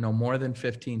 children, no more than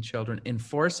 15 children,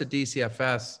 enforce the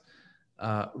DCFS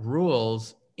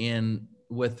rules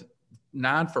with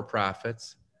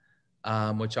non-for-profits,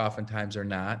 which oftentimes are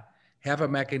not, have a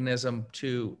mechanism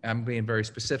to, I'm being very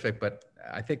specific, but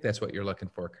I think that's what you're looking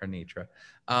for, Karnitra,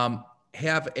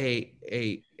 have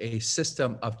a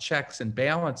system of checks and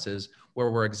balances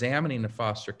where we're examining the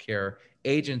foster care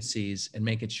agencies and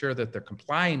making sure that they're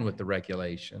complying with the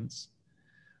regulations.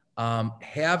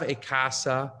 Have a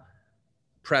CASA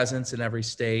presence in every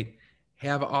state,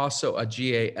 have also a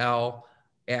GAL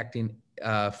acting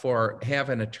have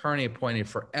an attorney appointed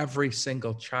for every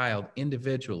single child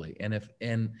individually.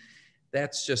 And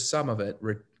that's just some of it.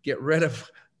 Get rid of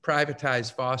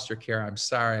privatized foster care. I'm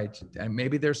sorry.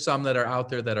 Maybe there's some that are out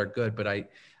there that are good, but I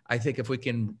think if we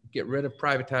can get rid of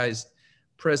privatized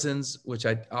prisons, which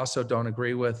I also don't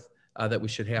agree with, that we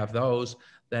should have those,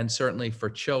 then certainly for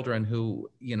children who,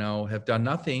 have done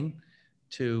nothing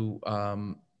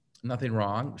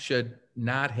wrong, we should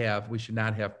not have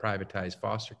privatized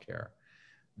foster care.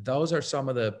 Those are some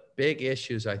of the big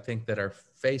issues I think that are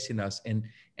facing us, and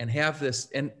have this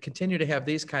and continue to have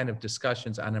these kind of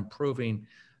discussions on improving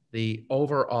the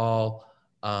overall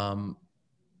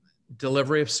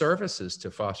delivery of services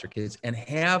to foster kids, and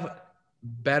have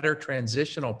better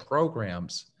transitional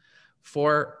programs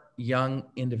for young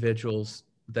individuals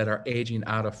that are aging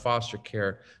out of foster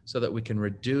care, so that we can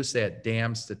reduce that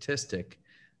damn statistic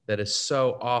that is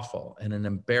so awful and an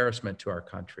embarrassment to our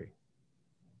country.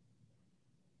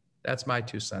 That's my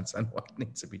 2 cents on what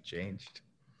needs to be changed.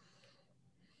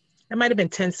 It might have been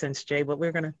 10 cents, Jay, but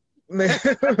we're going to let's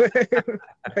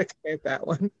get that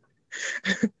one.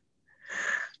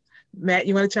 Matt,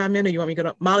 you want to chime in, or you want me to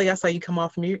go? Molly, I saw you come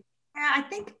off mute. Yeah, I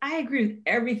think I agree with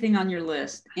everything on your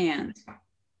list. And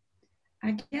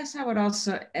I guess I would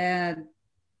also add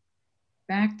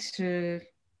back to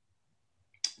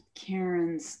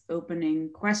Karen's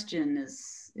opening question,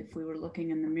 is if we were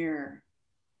looking in the mirror.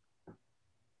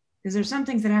 Because there's some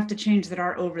things that have to change that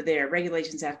are over there.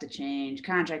 Regulations have to change,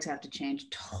 contracts have to change,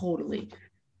 totally.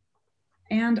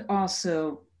 And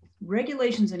also,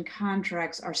 regulations and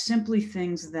contracts are simply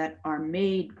things that are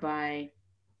made by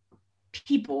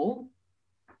people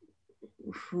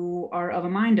who are of a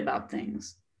mind about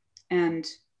things. And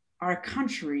our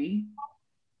country,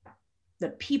 the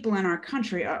people in our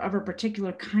country are of a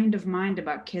particular kind of mind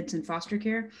about kids in foster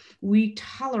care. We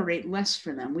tolerate less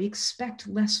for them. We expect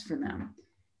less for them.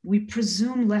 We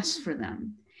presume less for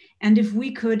them. And if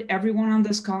we could, everyone on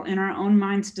this call, in our own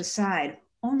minds, decide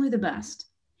only the best.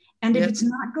 And if it's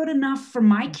not good enough for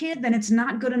my kid, then it's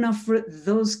not good enough for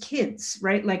those kids,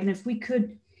 right? Like, and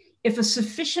if a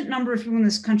sufficient number of people in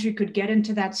this country could get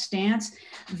into that stance,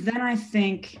 then I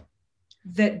think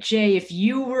that, Jay, if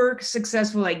you were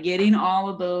successful at getting all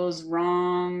of those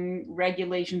wrong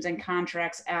regulations and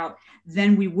contracts out,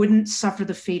 then we wouldn't suffer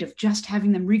the fate of just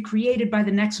having them recreated by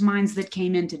the next minds that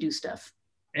came in to do stuff.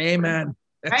 Amen.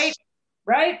 Right?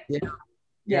 Right?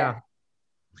 Yeah.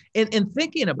 And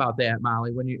thinking about that,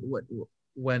 Molly,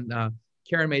 when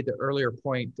Karen made the earlier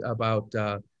point about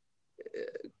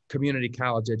community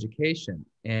college education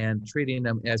and treating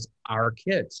them as our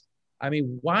kids, I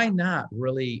mean, why not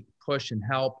really push and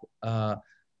help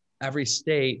every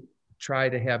state try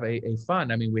to have a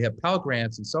fund? I mean, we have Pell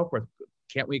Grants and so forth.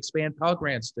 Can't we expand Pell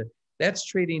Grants to, that's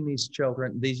treating these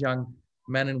children, these young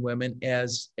men and women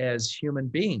as human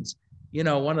beings.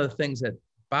 One of the things that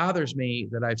bothers me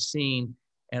that I've seen,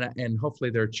 and hopefully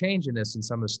they're changing this in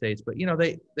some of the states, but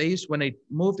they used, when they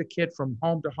moved a kid from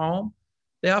home to home,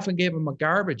 they often gave them a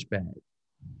garbage bag.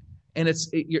 And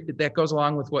that goes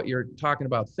along with what you're talking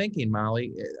about thinking,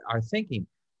 Molly, our thinking.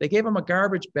 They gave them a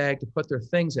garbage bag to put their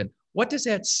things in. What does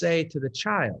that say to the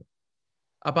child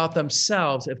about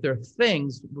themselves if their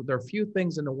few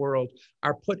things in the world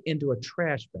are put into a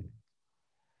trash bag?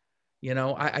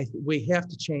 We have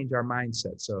to change our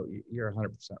mindset. So you're 100%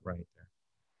 right there.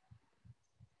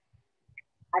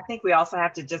 I think we also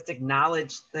have to just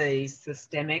acknowledge the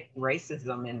systemic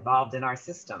racism involved in our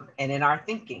system and in our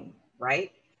thinking,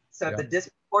 right? So if the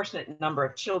disproportionate number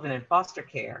of children in foster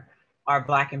care are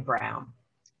Black and brown,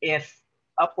 if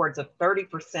upwards of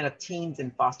 30% of teens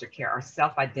in foster care are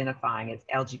self-identifying as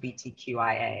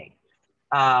LGBTQIA,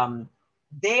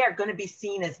 they are going to be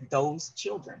seen as those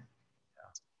children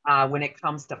when it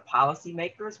comes to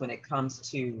policymakers, when it comes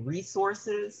to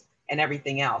resources and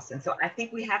everything else. And so I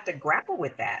think we have to grapple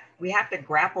with that. We have to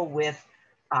grapple with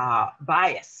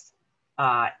bias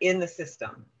in the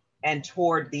system and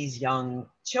toward these young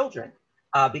children.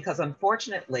 Because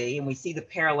unfortunately, and we see the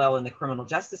parallel in the criminal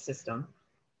justice system,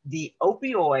 the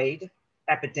opioid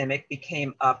epidemic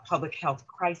became a public health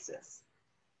crisis.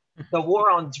 The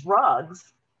war on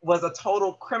drugs was a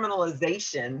total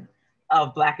criminalization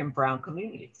of Black and brown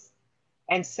communities.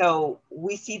 And so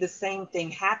we see the same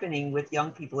thing happening with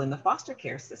young people in the foster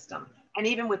care system, and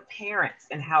even with parents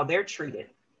and how they're treated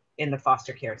in the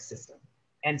foster care system.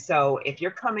 And so if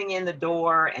you're coming in the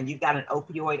door and you've got an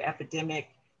opioid epidemic,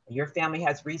 and your family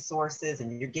has resources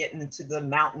and you're getting into the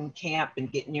mountain camp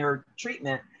and getting your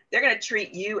treatment, they're going to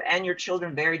treat you and your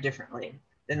children very differently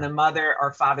than the mother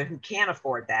or father who can't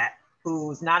afford that,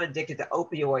 who's not addicted to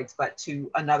opioids, but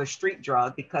to another street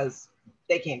drug because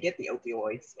they can't get the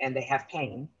opioids and they have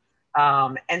pain.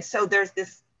 And so there's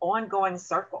this ongoing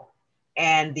circle,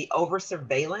 and the over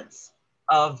surveillance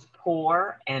of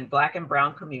poor and Black and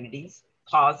brown communities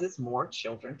causes more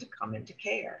children to come into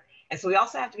care. And so we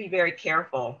also have to be very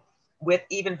careful with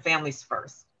even Families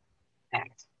First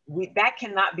Act. That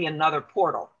cannot be another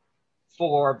portal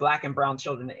for Black and brown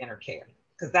children to enter care,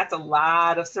 because that's a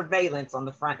lot of surveillance on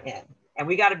the front end. And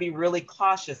we got to be really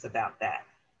cautious about that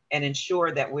and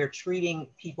ensure that we're treating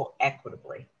people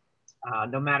equitably,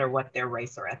 no matter what their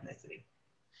race or ethnicity.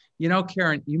 You know,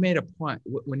 Karen, you made a point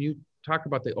when you talk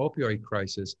about the opioid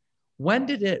crisis. When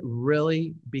did it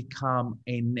really become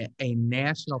a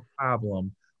national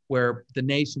problem where the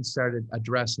nation started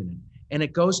addressing it? And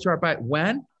it goes to our bite.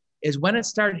 When it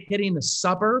started hitting the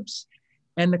suburbs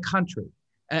and the country,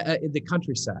 the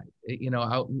countryside, you know,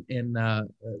 out in the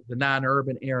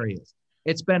non-urban areas.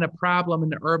 It's been a problem in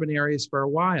the urban areas for a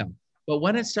while. But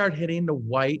when it started hitting the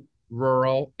white,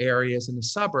 rural areas and the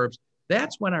suburbs,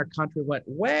 that's when our country went,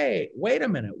 wait a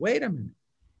minute.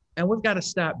 And we've got to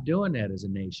stop doing that as a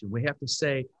nation. We have to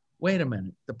say, wait a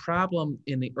minute, the problem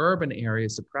in the urban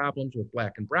areas, the problems with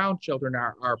Black and brown children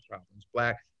are our problems.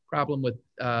 Problem with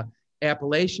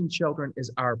Appalachian children is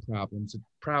our problems. The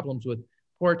problems with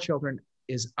poor children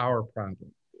is our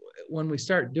problem. When we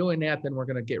start doing that, then we're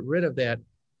going to get rid of that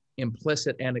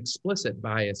implicit and explicit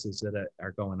biases that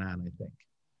are going on, I think.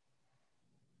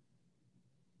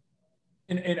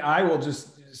 And I will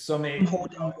just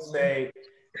say,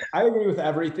 I agree with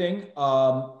everything.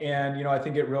 And, you know, I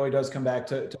think it really does come back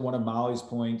to one of Molly's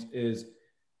points is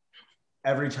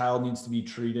every child needs to be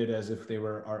treated as if they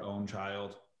were our own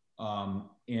child.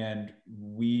 And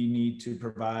we need to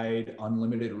provide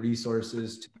unlimited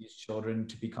resources to these children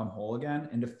to become whole again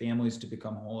and to families to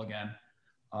become whole again.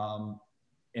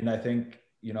 And I think,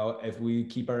 you know, if we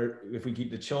keep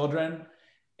the children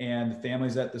and the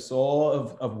families at the soul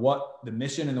of what the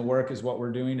mission and the work is, what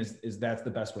we're doing is that's the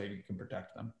best way we can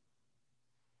protect them.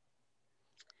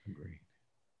 Agreed.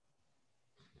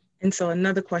 And so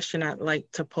another question I'd like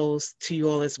to pose to you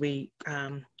all as we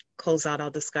close out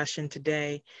our discussion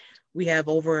today. We have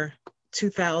over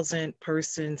 2,000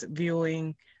 persons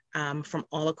viewing from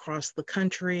all across the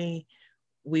country.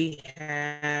 We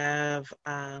have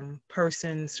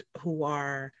persons who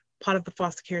are part of the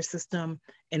foster care system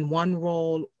in one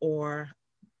role or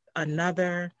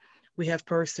another. We have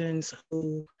persons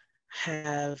who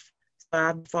have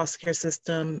survived the foster care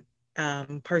system,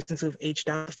 persons who've aged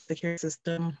out of the care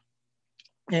system.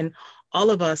 And all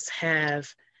of us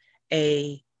have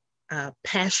a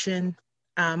passion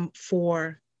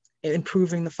for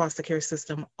improving the foster care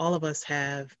system. All of us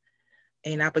have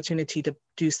an opportunity to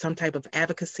do some type of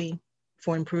advocacy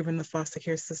for improving the foster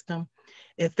care system.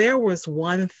 If there was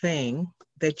one thing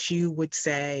that you would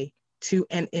say to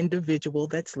an individual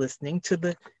that's listening, to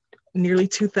the nearly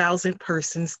 2,000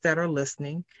 persons that are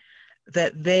listening,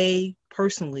 that they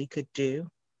personally could do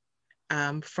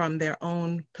from their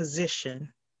own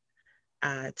position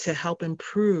to help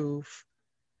improve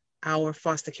our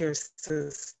foster care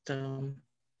system,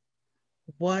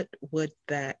 what would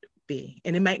that be?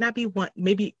 And it might not be one,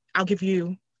 maybe I'll give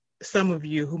you some of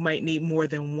you who might need more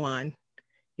than one,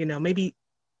 you know, maybe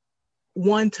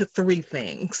 1 to 3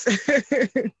 things.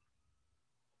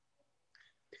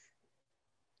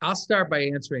 I'll start by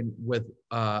answering with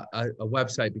a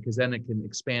website, because then it can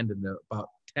expand into about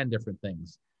 10 different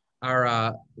things.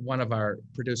 One of our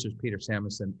producers, Peter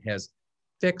Samuelson, has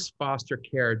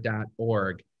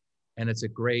fixfostercare.org, and it's a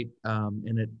great,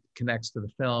 and it connects to the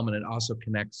film, and it also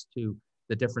connects to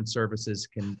the different services,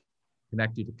 can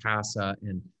connect you to CASA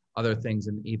and other things,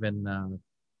 and even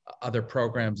other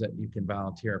programs that you can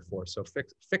volunteer for. So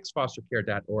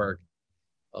fixfostercare.org.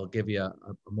 I'll give you a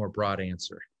more broad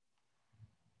answer.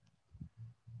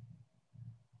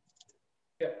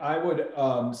 Yeah, I would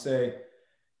say,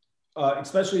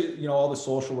 especially, you know, all the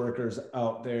social workers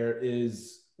out there,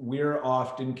 is we're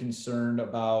often concerned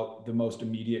about the most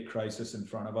immediate crisis in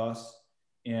front of us.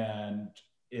 And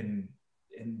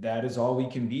that is all we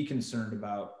can be concerned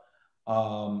about.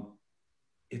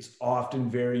 It's often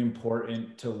very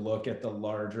important to look at the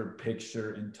larger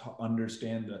picture and to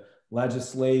understand the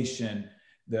legislation,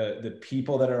 the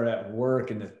people that are at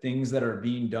work, and the things that are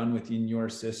being done within your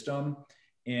system.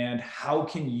 And how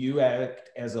can you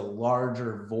act as a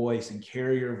larger voice and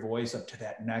carry your voice up to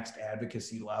that next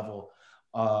advocacy level?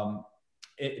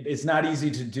 It's not easy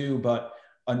to do, but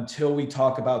until we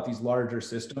talk about these larger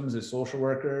systems as social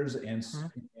workers, and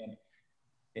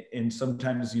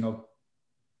sometimes, you know,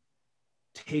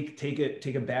 take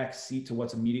a back seat to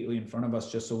what's immediately in front of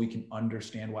us, just so we can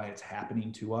understand why it's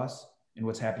happening to us and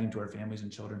what's happening to our families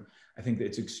and children. I think that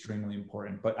it's extremely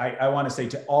important. But I want to say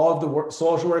to all of the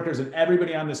social workers and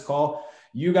everybody on this call,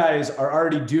 you guys are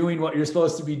already doing what you're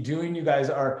supposed to be doing. You guys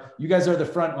are the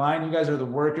front line. You guys are the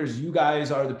workers. You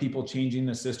guys are the people changing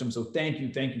the system. So thank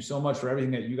you so much for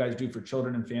everything that you guys do for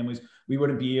children and families. We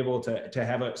wouldn't be able to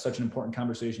have such an important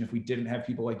conversation if we didn't have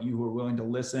people like you who are willing to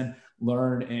listen,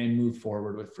 learn, and move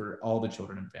forward for all the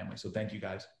children and families. So thank you,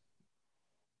 guys.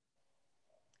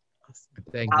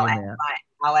 Thank you, Matt.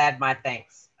 I'll add my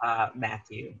thanks,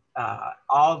 Matthew.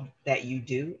 All that you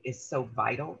do is so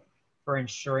vital for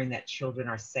ensuring that children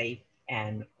are safe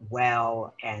and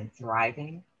well and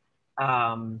thriving.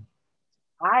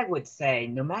 I would say,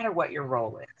 no matter what your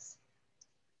role is,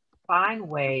 find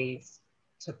ways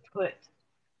to put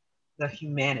the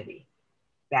humanity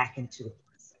back into the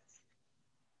process.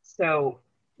 So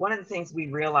one of the things we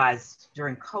realized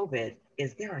during COVID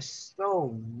is there are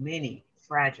so many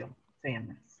fragile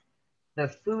families. The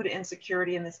food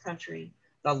insecurity in this country,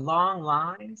 the long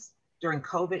lines during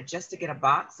COVID just to get a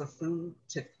box of food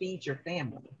to feed your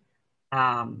family.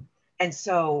 And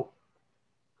so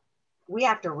we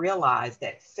have to realize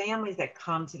that families that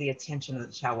come to the attention of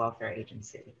the Child Welfare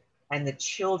Agency and the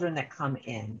children that come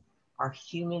in are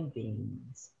human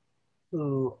beings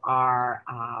who are,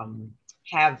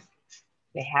 have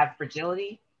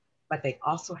fragility, but they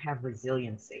also have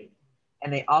resiliency,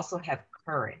 and they also have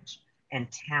courage and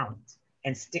talent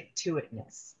and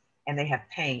stick-to-itness, and they have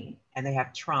pain, and they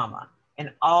have trauma,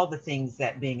 and all the things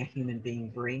that being a human being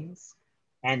brings.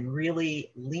 And really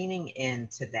leaning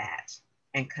into that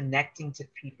and connecting to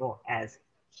people as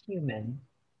human,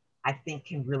 I think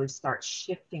can really start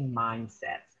shifting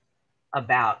mindsets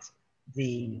about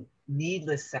the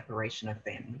needless separation of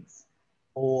families,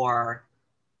 or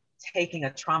taking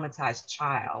a traumatized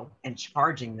child and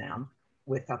charging them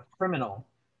with a criminal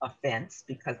offense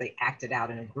because they acted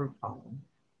out in a group home.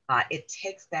 It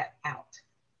takes that out.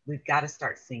 We've got to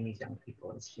start seeing these young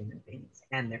people as human beings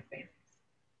and their families.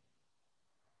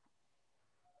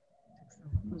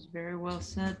 That was very well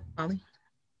said. Ollie?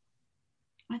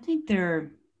 I think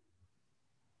there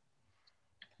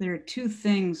are two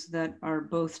things that are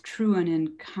both true and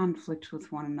in conflict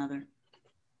with one another.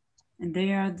 And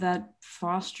they are that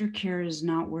foster care is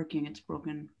not working, it's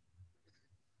broken.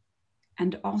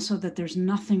 And also that there's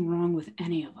nothing wrong with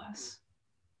any of us,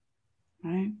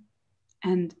 right?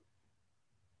 And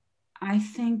I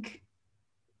think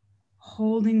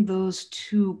holding those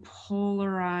two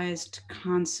polarized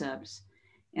concepts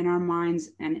in our minds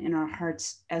and in our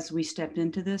hearts as we step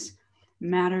into this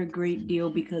matter a great deal,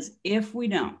 because if we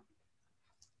don't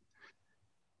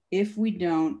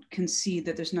concede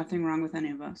that there's nothing wrong with any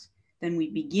of us, then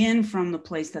we begin from the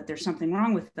place that there's something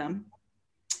wrong with them.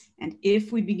 And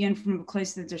if we begin from a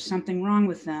place that there's something wrong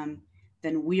with them,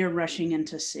 then we are rushing in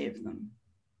to save them.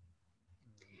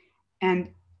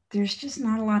 And there's just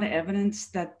not a lot of evidence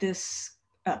that this,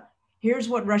 here's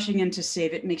what rushing in to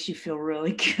save it makes you feel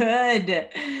really good,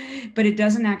 but it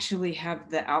doesn't actually have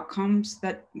the outcomes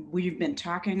that we've been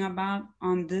talking about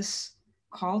on this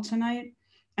call tonight.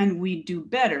 And we do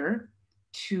better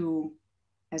to,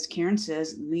 as Karen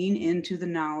says, lean into the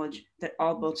knowledge that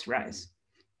all boats rise,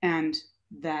 and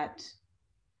that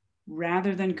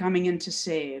rather than coming in to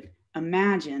save,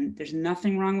 imagine there's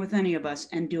nothing wrong with any of us,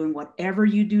 and doing whatever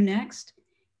you do next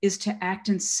is to act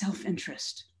in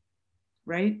self-interest,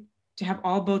 right? To have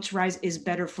all boats rise is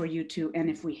better for you too. And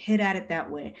if we hit at it that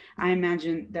way, I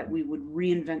imagine that we would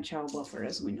reinvent child welfare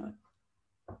as we know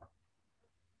it.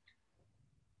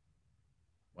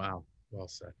 Wow, well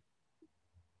said.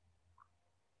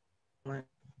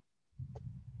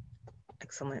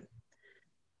 Excellent.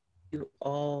 You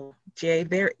all Jay,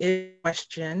 there is a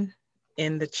question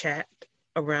in the chat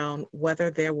around whether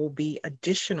there will be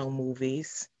additional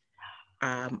movies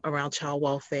around child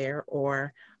welfare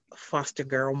or foster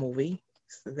girl movie.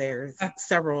 So there's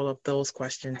several of those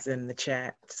questions in the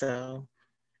chat. So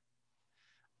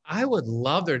I would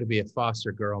love there to be a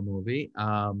foster girl movie.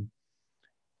 I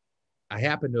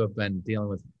happen to have been dealing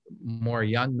with more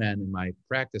young men in my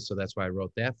practice, so that's why I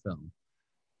wrote that film.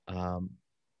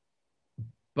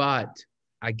 But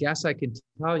I guess I can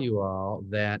tell you all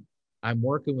that I'm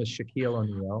working with Shaquille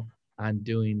O'Neal on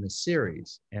doing the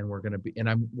series, and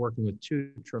I'm working with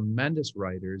two tremendous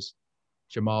writers,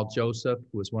 Jamal Joseph,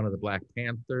 who was one of the Black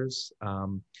Panthers,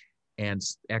 and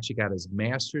actually got his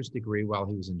master's degree while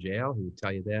he was in jail. He would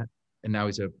tell you that. And now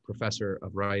he's a professor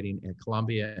of writing at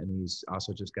Columbia, and he's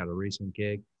also just got a recent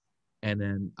gig. And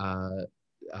then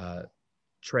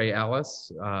Trey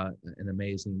Ellis, an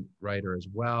amazing writer as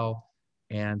well.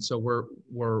 And so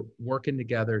we're working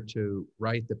together to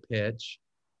write the pitch.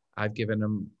 I've given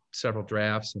them several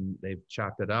drafts, and they've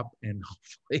chopped it up and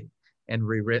hopefully and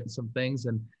rewritten some things.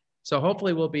 And so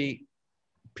hopefully we'll be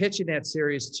pitching that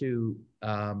series to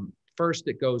first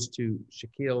it goes to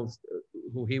Shaquille's,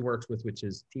 who he works with, which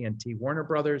is TNT Warner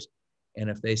Brothers. And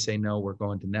if they say no, we're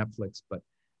going to Netflix. But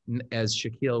as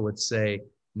Shaquille would say,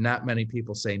 not many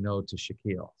people say no to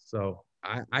Shaquille. So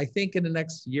I think in the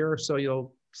next year or so,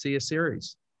 you'll see a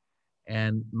series.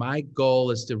 And my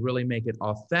goal is to really make it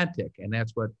authentic. And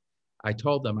that's what I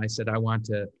told them. I said, I want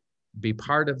to be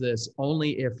part of this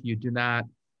only if you do not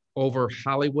over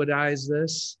Hollywoodize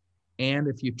this. And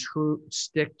if you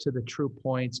stick to the true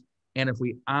points, and if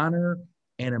we honor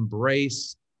and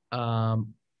embrace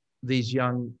these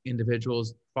young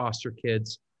individuals, foster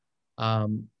kids,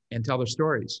 and tell their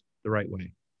stories the right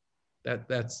way.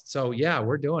 So yeah,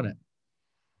 we're doing it.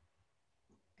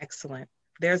 excellent.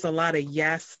 There's a lot of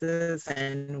yeses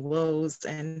and woes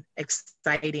and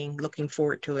exciting, looking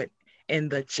forward to it in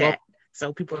the chat. Well,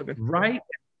 so people are right.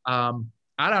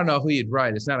 I don't know who you'd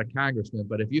write. It's not a congressman,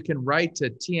 but if you can write to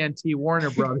TNT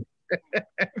Warner Brothers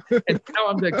and tell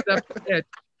them to accept it,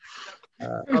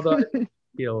 although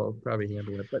he'll probably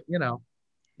handle it. But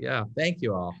yeah, thank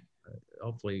you all.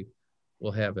 Hopefully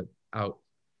we'll have it out.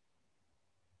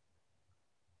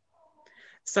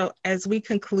 So as we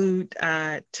conclude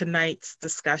tonight's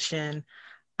discussion,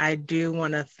 I do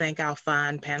want to thank our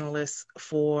fine panelists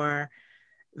for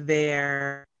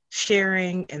their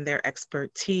sharing and their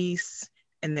expertise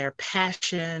and their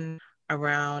passion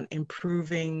around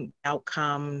improving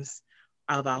outcomes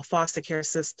of our foster care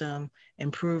system,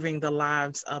 improving the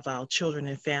lives of our children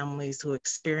and families who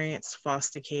experience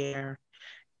foster care.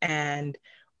 And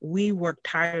we work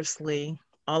tirelessly,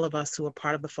 all of us who are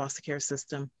part of the foster care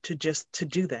system, to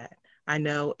do that. I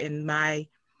know in my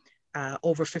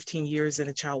over 15 years in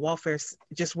the child welfare,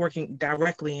 just working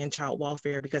directly in child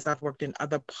welfare, because I've worked in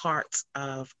other parts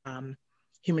of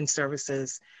human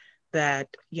services, that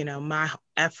my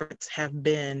efforts have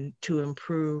been to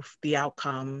improve the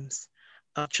outcomes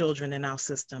of children in our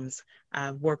systems.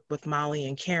 I've worked with Molly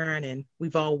and Karen, and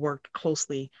we've all worked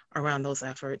closely around those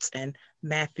efforts, and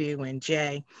Matthew and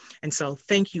Jay. And so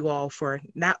thank you all for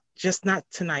not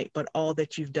tonight, but all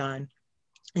that you've done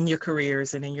in your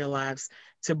careers and in your lives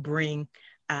to bring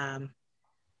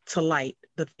to light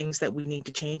the things that we need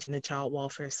to change in the child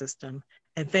welfare system.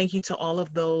 And thank you to all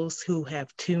of those who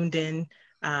have tuned in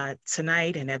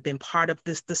tonight and have been part of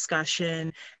this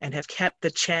discussion and have kept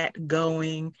the chat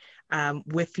going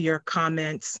with your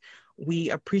comments.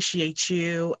 We appreciate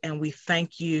you, and we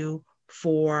thank you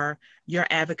for your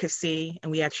advocacy,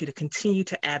 and we ask you to continue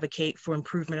to advocate for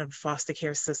improvement of the foster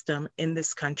care system in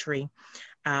this country.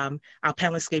 Our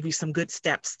panelists gave you some good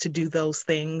steps to do those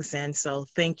things, and so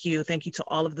thank you. Thank you to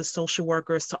all of the social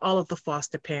workers, to all of the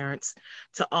foster parents,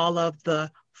 to all of the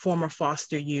former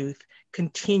foster youth.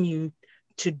 Continue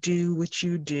to do what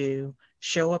you do.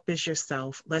 Show up as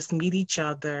yourself. Let's meet each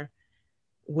other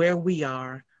where we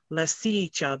are. Let's see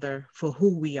each other for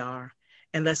who we are,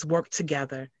 and let's work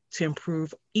together to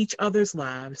improve each other's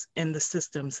lives and the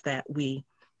systems that we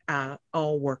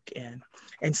all work in.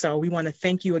 And so we want to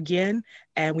thank you again,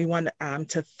 and we want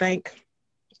to thank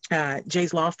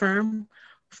Jay's Law Firm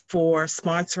for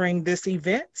sponsoring this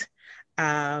event.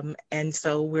 And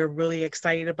so we're really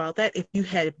excited about that. If you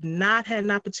have not had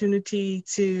an opportunity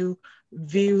to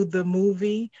view the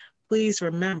movie, please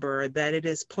remember that it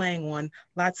is playing on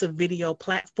lots of video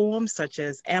platforms such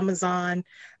as Amazon,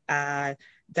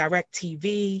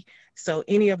 DirecTV. So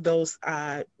any of those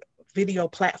video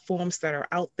platforms that are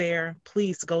out there,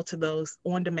 please go to those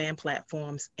on-demand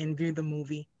platforms and view the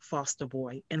movie Foster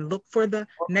Boy and look for the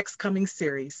next coming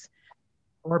series.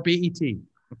 Or BET.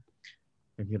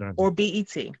 If you don't have or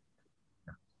BET. Yeah.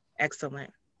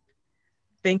 Excellent.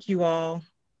 Thank you all.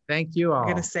 Thank you all.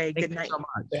 I'm going to say good night. Thank you so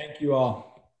much. Thank you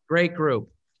all. Great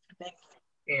group.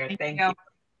 Thanks. Thank you.